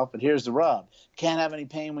about yourself. But here's the rub. You can't have any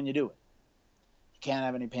pain when you do it. You can't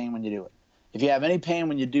have any pain when you do it. If you have any pain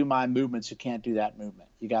when you do my movements, you can't do that movement.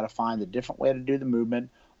 You got to find a different way to do the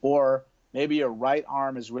movement. Or maybe your right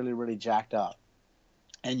arm is really, really jacked up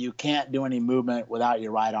and you can't do any movement without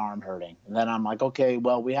your right arm hurting. And then I'm like, okay,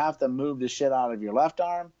 well, we have to move the shit out of your left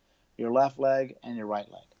arm, your left leg, and your right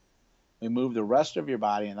leg. We move the rest of your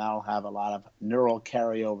body, and that'll have a lot of neural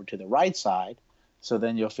carryover to the right side. So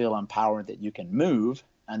then you'll feel empowered that you can move,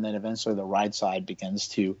 and then eventually the right side begins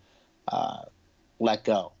to let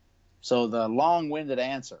go. So the long-winded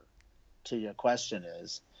answer to your question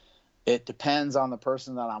is, it depends on the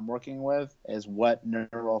person that I'm working with, is what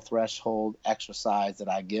neural threshold exercise that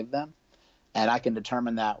I give them. And I can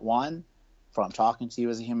determine that, one, from talking to you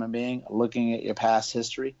as a human being, looking at your past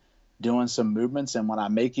history, doing some movements. And when I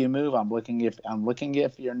make you move, I'm looking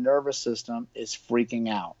if your nervous system is freaking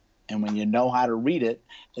out. And when you know how to read it,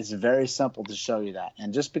 it's very simple to show you that.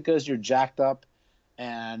 And just because you're jacked up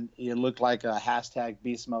and you look like a hashtag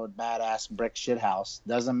beast mode badass brick shithouse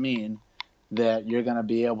doesn't mean that you're going to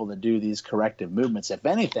be able to do these corrective movements. If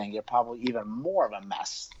anything, you're probably even more of a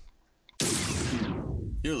mess.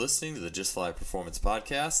 You're listening to the Just Fly Performance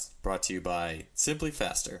Podcast, brought to you by Simply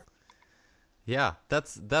Faster. Yeah,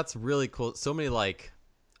 that's really cool. So many, like,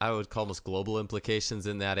 I would call almost global implications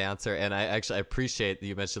in that answer. And I appreciate that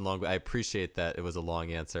you mentioned long, but I appreciate that it was a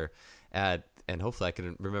long answer. And hopefully I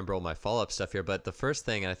can remember all my follow-up stuff here. But the first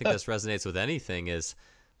thing, and I think this resonates with anything, is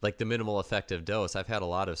like the minimal effective dose. I've had a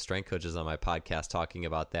lot of strength coaches on my podcast talking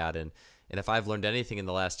about that. And if I've learned anything in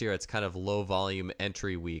the last year, it's kind of low volume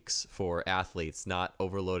entry weeks for athletes, not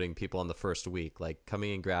overloading people on the first week, like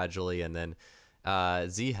coming in gradually. And then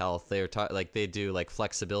Z Health, they do like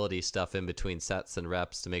flexibility stuff in between sets and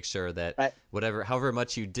reps to make sure that however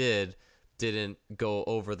much you didn't go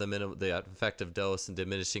over the effective dose and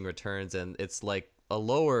diminishing returns. And it's like a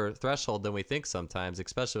lower threshold than we think sometimes,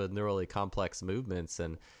 especially with neurally complex movements.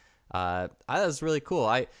 And that's really cool.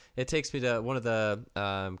 It takes me to one of the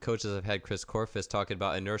coaches I've had, Chris Corfus, talking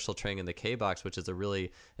about inertial training in the K-Box, which is a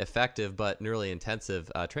really effective but neurally intensive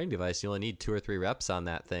training device. You only need 2 or 3 reps on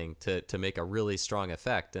that thing to make a really strong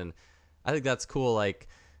effect. And I think that's cool. Like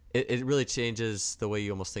it really changes the way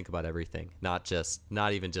you almost think about everything, not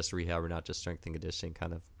even just rehab or not just strength and conditioning,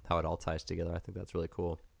 kind of how it all ties together. I think that's really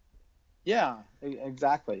cool. Yeah,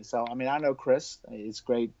 exactly. So, I mean, I know Chris is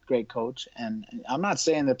great coach, and I'm not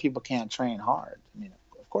saying that people can't train hard. I mean,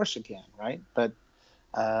 of course you can, right? But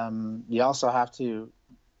you also have to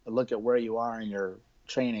look at where you are in your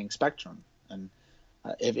training spectrum. And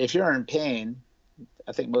if you're in pain,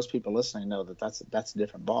 I think most people listening know that that's a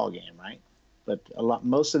different ball game, right? But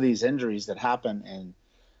most of these injuries that happen in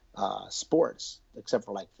sports, except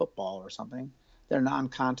for like football or something, they're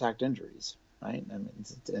non-contact injuries. Right, I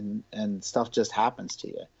mean, and stuff just happens to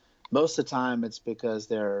you. Most of the time, it's because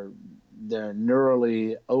they're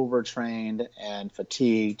neurally overtrained and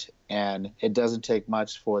fatigued, and it doesn't take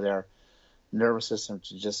much for their nervous system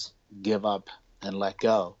to just give up and let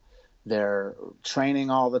go. They're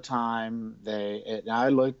training all the time. I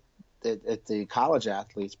look at the college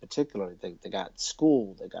athletes particularly. They got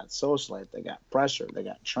school, they got social life, they got pressure, they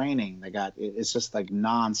got training, it's just like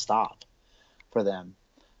nonstop for them.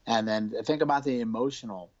 And then think about the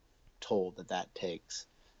emotional toll that takes,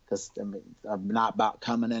 because I mean, I'm not about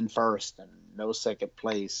coming in first and no second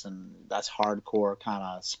place, and that's hardcore kind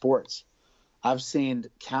of sports. I've seen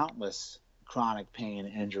countless chronic pain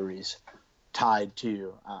injuries tied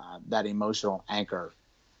to that emotional anchor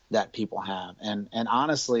that people have. And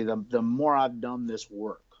honestly, the more I've done this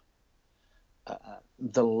work,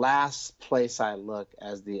 the last place I look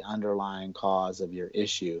as the underlying cause of your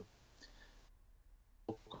issue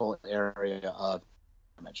typical area of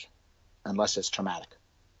damage, unless it's traumatic,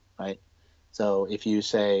 right? So if you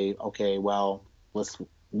say, okay, well,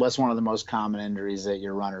 what's one of the most common injuries that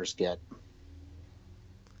your runners get?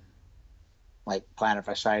 Like plantar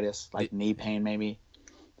fasciitis, like knee pain, maybe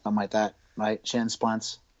something like that, right? Shin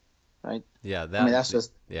splints, right? Yeah, I mean, that. that's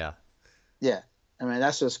just Yeah, yeah. I mean,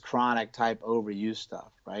 that's just chronic type overuse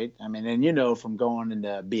stuff, right? I mean, and you know from going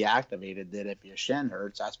into be activated that if your shin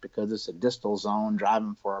hurts, that's because it's a distal zone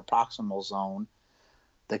driving for a proximal zone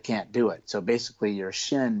that can't do it. So basically, your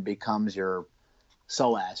shin becomes your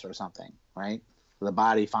psoas or something, right? The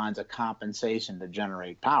body finds a compensation to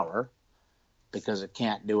generate power because it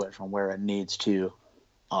can't do it from where it needs to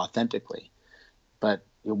authentically. But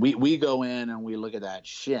we go in and we look at that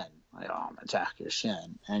shin. Like, oh, I'm gonna attack your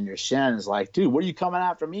shin, and your shin is like, dude, what are you coming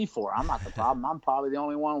after me for? I'm not the problem. I'm probably the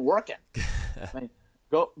only one working. I mean,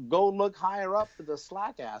 go look higher up at the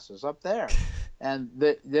slack asses up there, and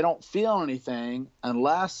they don't feel anything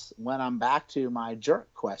unless when I'm back to my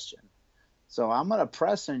jerk question. So I'm gonna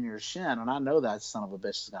press in your shin, and I know that son of a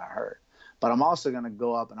bitch is gonna hurt. But I'm also gonna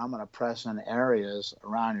go up and I'm gonna press in areas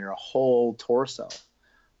around your whole torso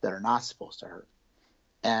that are not supposed to hurt.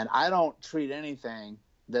 And I don't treat anything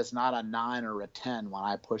that's not a 9 or a 10 when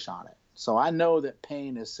I push on it. So I know that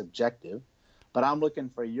pain is subjective, but I'm looking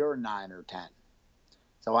for your 9 or 10.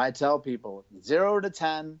 So I tell people 0 to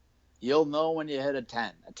 10, you'll know when you hit a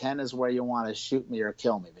 10. A 10 is where you want to shoot me or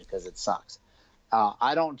kill me because it sucks.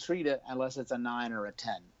 I don't treat it unless it's a 9 or a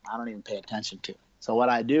 10. I don't even pay attention to it. So what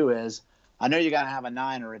I do is I know you got to have a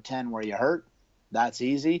 9 or a 10 where you hurt. That's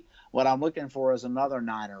easy. What I'm looking for is another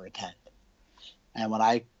 9 or a 10. And when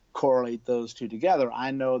I correlate those two together,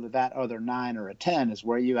 I know that that other 9 or a 10 is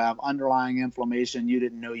where you have underlying inflammation you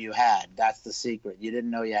didn't know you had. That's the secret. You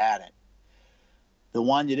didn't know you had it. The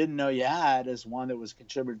one you didn't know you had is one that was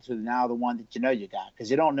contributed to now the one that you know you got.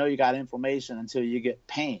 Because you don't know you got inflammation until you get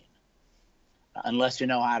pain, unless you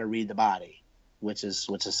know how to read the body, which is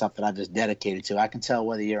something I've just dedicated to. I can tell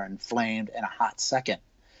whether you're inflamed in a hot second,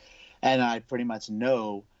 and I pretty much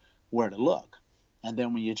know where to look. And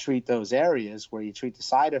then when you treat those areas where you treat the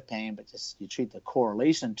site of pain, but just you treat the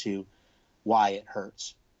correlation to why it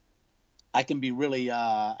hurts, I can be really,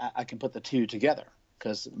 I can put the two together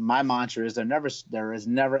because my mantra is there is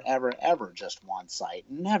never, ever, ever just one site,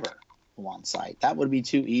 never one site. That would be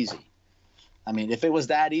too easy. I mean, if it was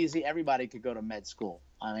that easy, everybody could go to med school.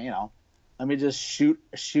 I mean, let me just shoot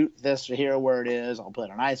this here where it is. I'll put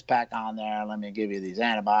an ice pack on there. Let me give you these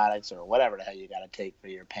antibiotics or whatever the hell you got to take for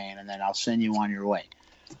your pain, and then I'll send you on your way.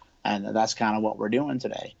 And that's kind of what we're doing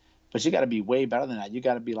today. But you got to be way better than that. You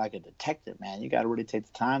got to be like a detective, man. You got to really take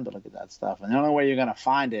the time to look at that stuff. And the only way you're going to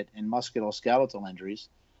find it in musculoskeletal injuries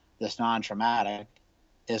that's non-traumatic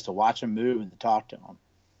is to watch them move and to talk to them.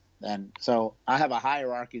 And so I have a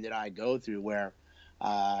hierarchy that I go through where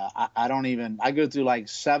I go through like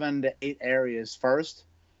 7 to 8 areas first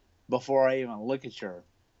before I even look at your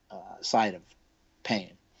site of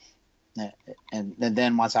pain. And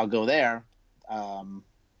then once I'll go there,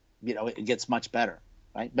 it gets much better,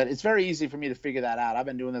 right? But it's very easy for me to figure that out. I've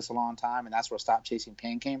been doing this a long time, and that's where Stop Chasing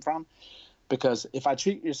Pain came from. Because if I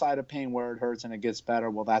treat your side of pain where it hurts and it gets better,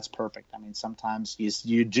 well, that's perfect. I mean, sometimes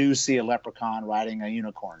you do see a leprechaun riding a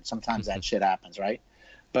unicorn. Sometimes that shit happens, right?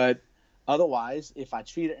 But otherwise, if I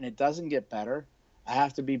treat it and it doesn't get better, I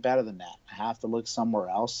have to be better than that. I have to look somewhere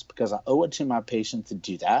else because I owe it to my patient to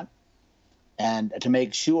do that and to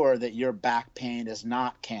make sure that your back pain is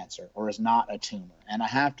not cancer or is not a tumor. And I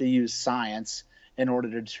have to use science in order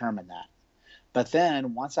to determine that. But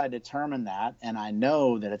then once I determine that and I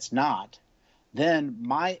know that it's not, then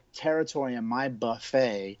my territory and my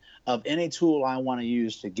buffet of any tool I want to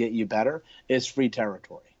use to get you better is free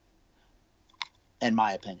territory, in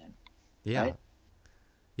my opinion. yeah, right?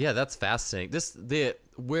 yeah. That's fascinating.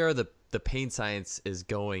 Where the pain science is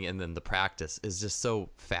going, and then the practice is just so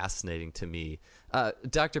fascinating to me.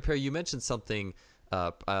 Dr. Perry, you mentioned something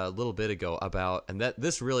a little bit ago about, and that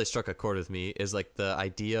this really struck a chord with me, is like the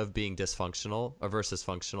idea of being dysfunctional versus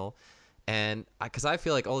functional. And because I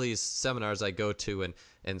feel like all these seminars I go to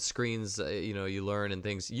and screens, you learn and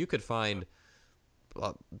things, you could find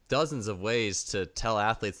dozens of ways to tell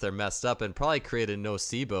athletes they're messed up and probably create a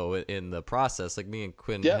nocebo in the process. Like me and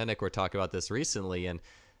Quinn Hennick were talking about this recently. And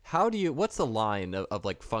what's the line of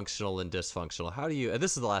like functional and dysfunctional? And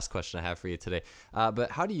this is the last question I have for you today,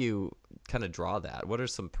 but how do you kind of draw that? What are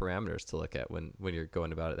some parameters to look at when you're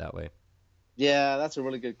going about it that way? Yeah, that's a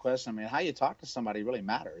really good question. I mean, how you talk to somebody really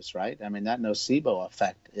matters, right? I mean, that nocebo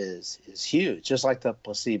effect is huge, just like the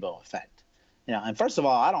placebo effect. And first of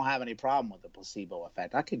all, I don't have any problem with the placebo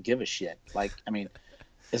effect. I could give a shit. Like, I mean,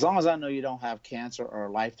 As long as I know you don't have cancer or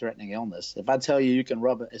a life-threatening illness, if I tell you you can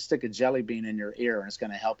stick a jelly bean in your ear and it's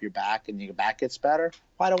going to help your back and your back gets better,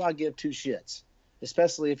 why do I give two shits?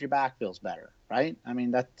 Especially if your back feels better, right? I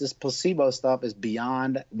mean, that this placebo stuff is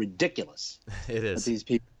beyond ridiculous It with is. these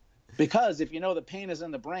people. Because if you know the pain is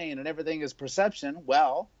in the brain and everything is perception,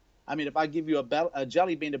 well, I mean, if I give you a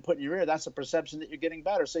jelly bean to put in your ear, that's a perception that you're getting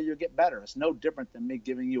better, so you'll get better. It's no different than me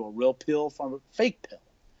giving you a real pill from a fake pill.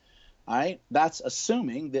 All right. That's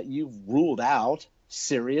assuming that you've ruled out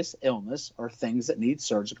serious illness or things that need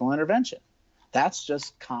surgical intervention. That's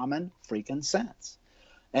just common freaking sense.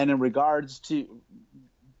 And in regards to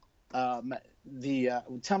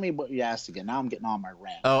tell me what you asked again. Now I'm getting on my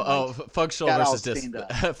rant. I'm like, Functional got all versus steamed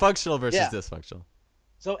up. functional versus Yeah. dysfunctional.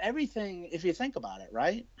 So everything, if you think about it,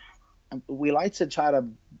 right? We like to try to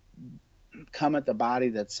come at the body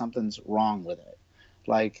that something's wrong with it.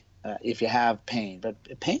 Like if you have pain,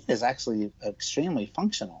 but pain is actually extremely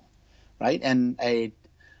functional, right? And a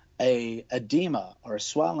edema or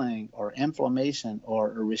swelling or inflammation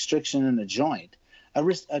or a restriction in a joint, a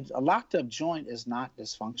locked up joint is not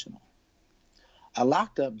dysfunctional. A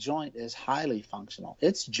locked up joint is highly functional.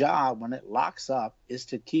 Its job when it locks up is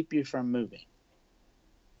to keep you from moving.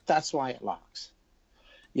 That's why it locks.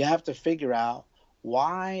 You have to figure out,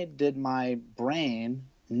 why did my brain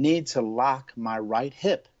need to lock my right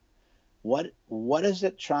hip? What is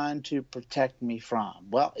it trying to protect me from?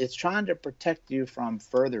 Well, it's trying to protect you from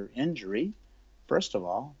further injury, first of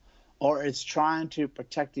all, or it's trying to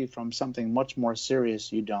protect you from something much more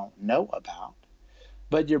serious you don't know about.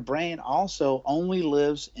 But your brain also only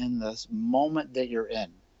lives in this moment that you're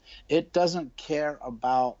in. It doesn't care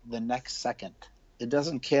about the next second. It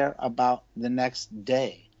doesn't care about the next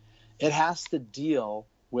day. It has to deal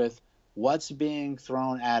with what's being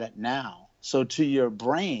thrown at it now. So to your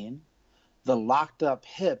brain, the locked up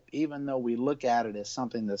hip, even though we look at it as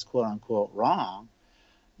something that's quote unquote wrong,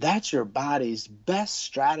 that's your body's best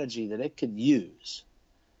strategy that it could use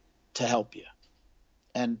to help you.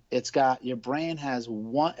 And your brain has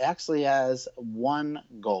one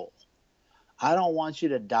goal. I don't want you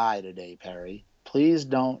to die today, Perry. Please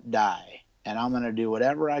don't die. And I'm going to do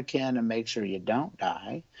whatever I can to make sure you don't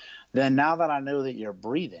die. Then now that I know that you're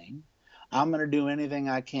breathing, I'm going to do anything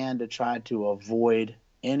I can to try to avoid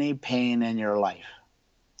any pain in your life.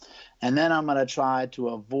 And then I'm going to try to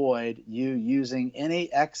avoid you using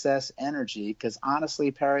any excess energy, because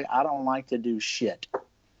honestly, Perry, I don't like to do shit.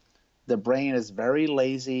 The brain is very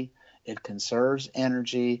lazy. It conserves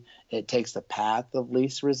energy. It takes the path of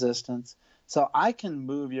least resistance. So I can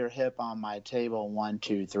move your hip on my table 1,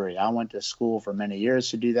 2, 3. I went to school for many years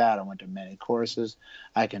to do that. I went to many courses.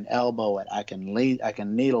 I can elbow it. I can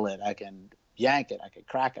needle it. I can yank it. I can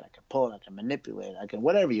crack it. I can pull it. I can manipulate it. I can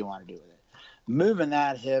whatever you want to do with it. Moving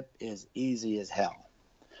that hip is easy as hell.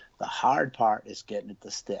 The hard part is getting it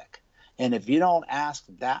to stick. And if you don't ask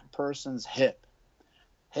that person's hip,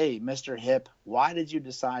 hey, Mr. Hip, why did you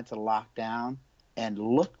decide to lock down? And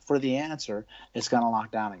look for the answer, it's going to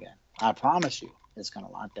lock down again. I promise you it's going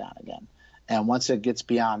to lock down again. And once it gets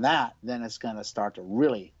beyond that, then it's going to start to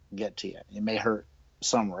really get to you. It may hurt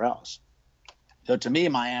somewhere else. So to me,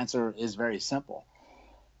 my answer is very simple.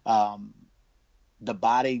 The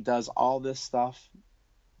body does all this stuff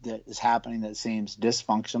that is happening that seems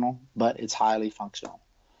dysfunctional, but it's highly functional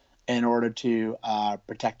in order to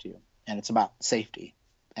protect you. And it's about safety.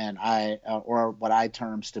 And or what I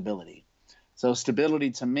term stability. So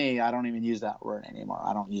stability to me, I don't even use that word anymore.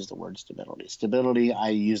 I don't use the word stability. Stability, I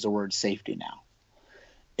use the word safety now.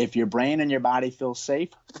 If your brain and your body feel safe,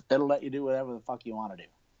 it'll let you do whatever the fuck you want to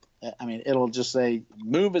do. I mean, it'll just say,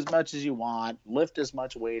 move as much as you want, lift as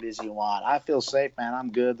much weight as you want. I feel safe, man.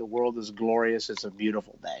 I'm good. The world is glorious. It's a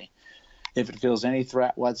beautiful day. If it feels any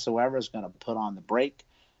threat whatsoever, it's going to put on the brake.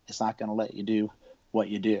 It's not going to let you do what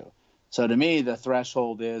you do. So to me, the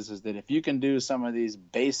threshold is that if you can do some of these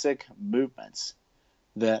basic movements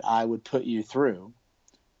that I would put you through,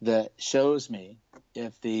 that shows me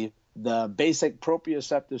if the basic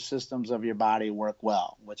proprioceptive systems of your body work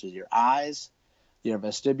well, which is your eyes, your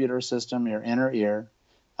vestibular system, your inner ear,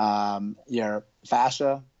 your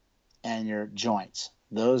fascia, and your joints.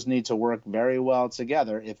 Those need to work very well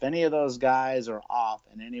together. If any of those guys are off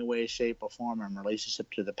in any way, shape, or form in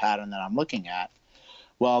relationship to the pattern that I'm looking at,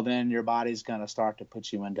 well, then your body's going to start to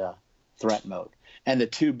put you into threat mode. And the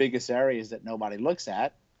two biggest areas that nobody looks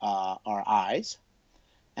at are eyes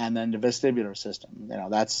and then the vestibular system. You know,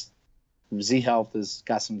 that's Z Health has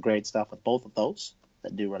got some great stuff with both of those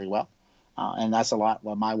that do really well. And that's a lot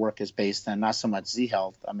what my work is based on, not so much Z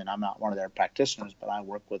Health. I mean, I'm not one of their practitioners, but I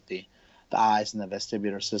work with the eyes and the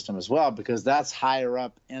vestibular system as well, because that's higher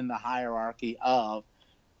up in the hierarchy of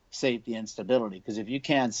safety and stability. Because if you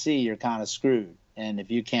can't see, you're kind of screwed. And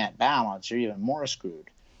if you can't balance, you're even more screwed.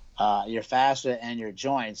 Your fascia and your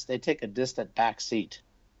joints, they take a distant back seat,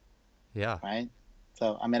 Yeah. right?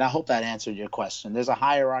 So, I mean, I hope that answered your question. There's a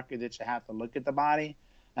hierarchy that you have to look at the body.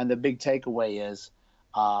 And the big takeaway is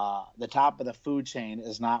the top of the food chain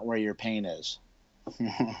is not where your pain is.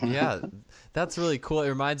 Yeah, that's really cool. It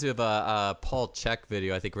reminds me of a Paul Chek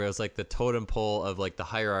video, I think, where it was like the totem pole of like the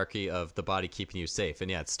hierarchy of the body keeping you safe.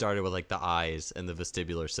 And yeah, it started with like the eyes and the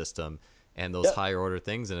vestibular system and those Yep. higher order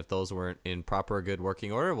things. And if those weren't in proper good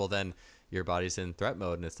working order, well, then your body's in threat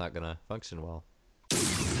mode and it's not going to function well.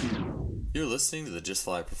 You're listening to the Just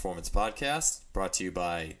Fly Performance Podcast, brought to you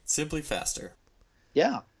by Simply Faster.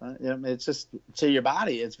 Yeah, it's just to your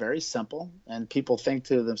body. It's very simple, and people think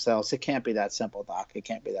to themselves, "It can't be that simple, Doc. It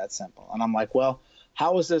can't be that simple." And I'm like, "Well,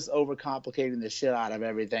 how is this overcomplicating the shit out of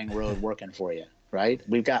everything really working for you?" Right?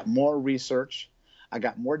 We've got more research, I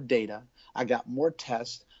got more data, I got more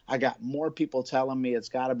tests, I got more people telling me it's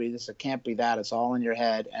got to be this, it can't be that. It's all in your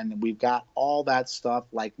head, and we've got all that stuff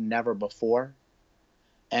like never before.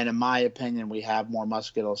 And in my opinion, we have more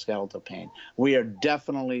musculoskeletal pain. We are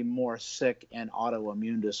definitely more sick in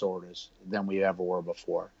autoimmune disorders than we ever were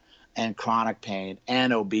before, and chronic pain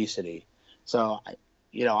and obesity. So,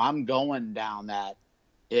 I'm going down that.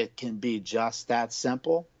 It can be just that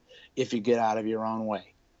simple if you get out of your own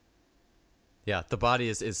way. Yeah, the body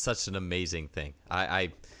is such an amazing thing.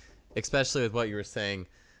 I especially with what you were saying,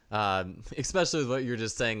 especially with what you were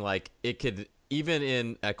just saying, like it could, even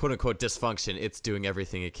in a quote unquote dysfunction, it's doing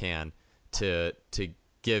everything it can to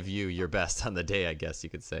give you your best on the day, I guess you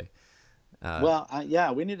could say.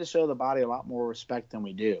 Yeah, we need to show the body a lot more respect than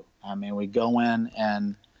we do. I mean, we go in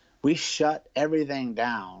and we shut everything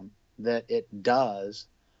down that it does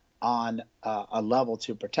on a level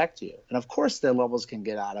to protect you. And of course, the levels can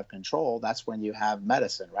get out of control. That's when you have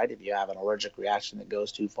medicine, right? If you have an allergic reaction that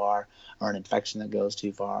goes too far, or an infection that goes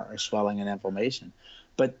too far, or swelling and inflammation.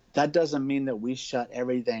 But that doesn't mean that we shut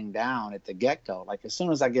everything down at the get-go. Like as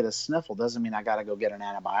soon as I get a sniffle, doesn't mean I got to go get an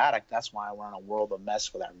antibiotic. That's why we're in a world of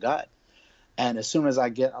mess with our gut. And as soon as I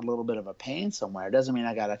get a little bit of a pain somewhere, it doesn't mean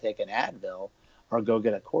I got to take an Advil or go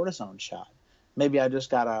get a cortisone shot. Maybe I just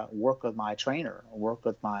got to work with my trainer, or work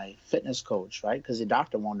with my fitness coach, right? Because the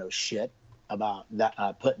doctor won't know shit about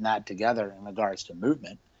that, putting that together in regards to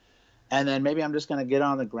movement. And then maybe I'm just going to get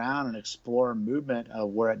on the ground and explore movement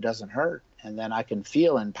where it doesn't hurt. And then I can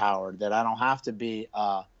feel empowered, that I don't have to be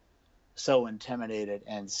so intimidated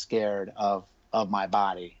and scared of my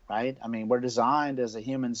body, right? I mean, we're designed as a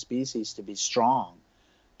human species to be strong,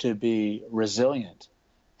 to be resilient.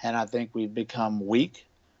 And I think we've become weak.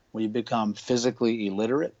 We've become physically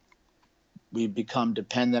illiterate. We've become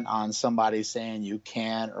dependent on somebody saying you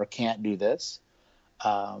can or can't do this.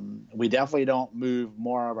 We definitely don't move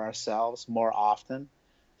more of ourselves more often.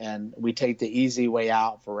 And we take the easy way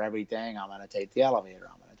out for everything. I'm going to take the elevator.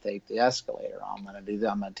 I'm going to take the escalator. I'm going to do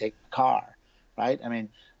that. I'm going to take the car, right? I mean,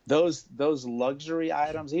 those luxury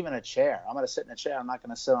items, even a chair. I'm going to sit in a chair. I'm not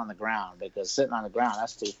going to sit on the ground, because sitting on the ground,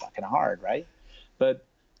 that's too fucking hard, right? But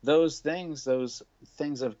those things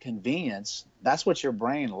of convenience, that's what your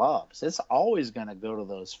brain loves. It's always going to go to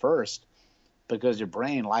those first, because your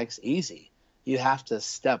brain likes easy. You have to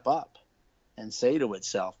step up and say to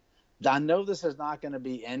itself, I know this is not going to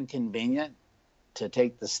be inconvenient to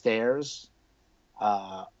take the stairs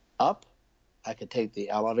up. I could take the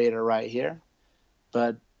elevator right here,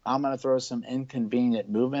 but I'm going to throw some inconvenient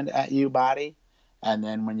movement at you, body. And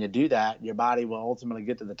then when you do that, your body will ultimately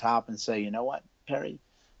get to the top and say, you know what, Perry,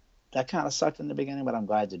 that kind of sucked in the beginning, but I'm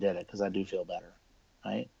glad you did it, because I do feel better,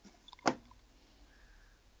 right?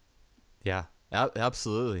 Yeah,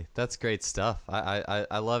 absolutely. That's great stuff.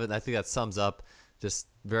 I love it. And I think that sums up just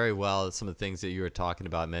very well some of the things that you were talking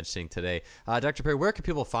about, mentioning today. Dr. Perry, where can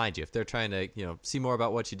people find you if they're trying to, see more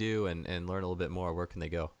about what you do and learn a little bit more? Where can they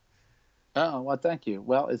go? Oh, well, thank you.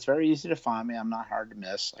 Well, it's very easy to find me. I'm not hard to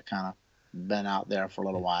miss. I kind of been out there for a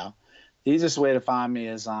little while. The easiest way to find me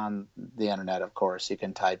is on the internet, of course. You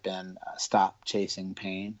can type in Stop Chasing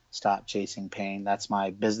Pain, Stop Chasing Pain. That's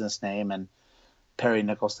my business name, and Perry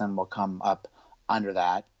Nicholson will come up under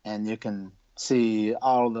that. And you can see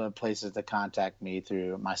all the places to contact me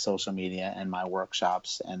through my social media and my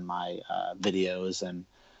workshops and my videos, and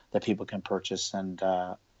that people can purchase, and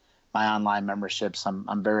my online memberships.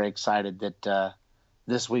 I'm very excited that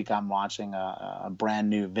this week I'm launching a brand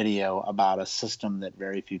new video about a system that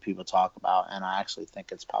very few people talk about, and I actually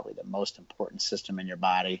think it's probably the most important system in your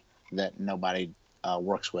body that nobody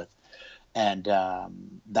works with, and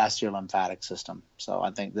that's your lymphatic system. So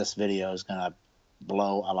I think this video is going to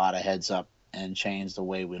blow a lot of heads up and change the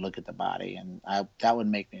way we look at the body, and that would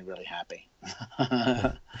make me really happy.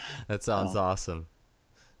 That sounds So, awesome.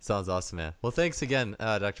 Sounds awesome, man. Well, thanks again,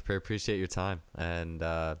 Dr. Perry. Appreciate your time, and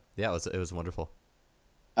yeah, it was wonderful.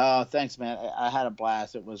 thanks, man. I had a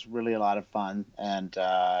blast. It was really a lot of fun, and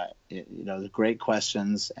the great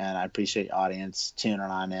questions. And I appreciate your audience tuning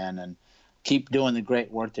on in, and keep doing the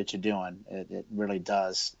great work that you're doing. It really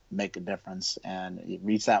does make a difference, and you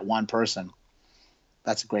reach that one person.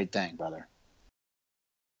 That's a great thing, brother.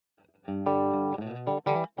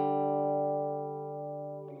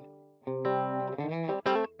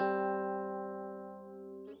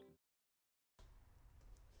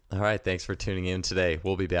 All right, thanks for tuning in today.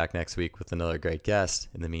 We'll be back next week with another great guest.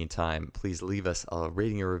 In the meantime, please leave us a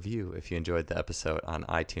rating or review if you enjoyed the episode on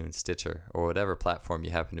iTunes, Stitcher, or whatever platform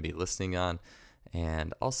you happen to be listening on.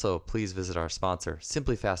 And also, please visit our sponsor,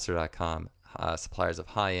 SimplyFaster.com, suppliers of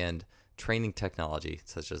high-end training technology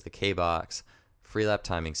such as the K-Box, Freelap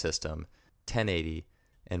Timing System, 1080,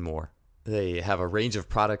 and more. They have a range of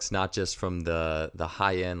products, not just from the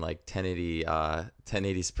high end like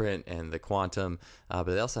 1080 Sprint and the Quantum, but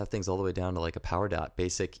they also have things all the way down to like a PowerDot,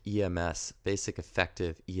 basic EMS, basic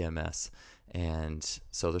effective EMS. And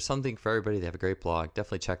so there's something for everybody. They have a great blog.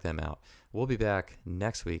 Definitely check them out. We'll be back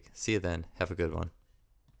next week. See you then. Have a good one.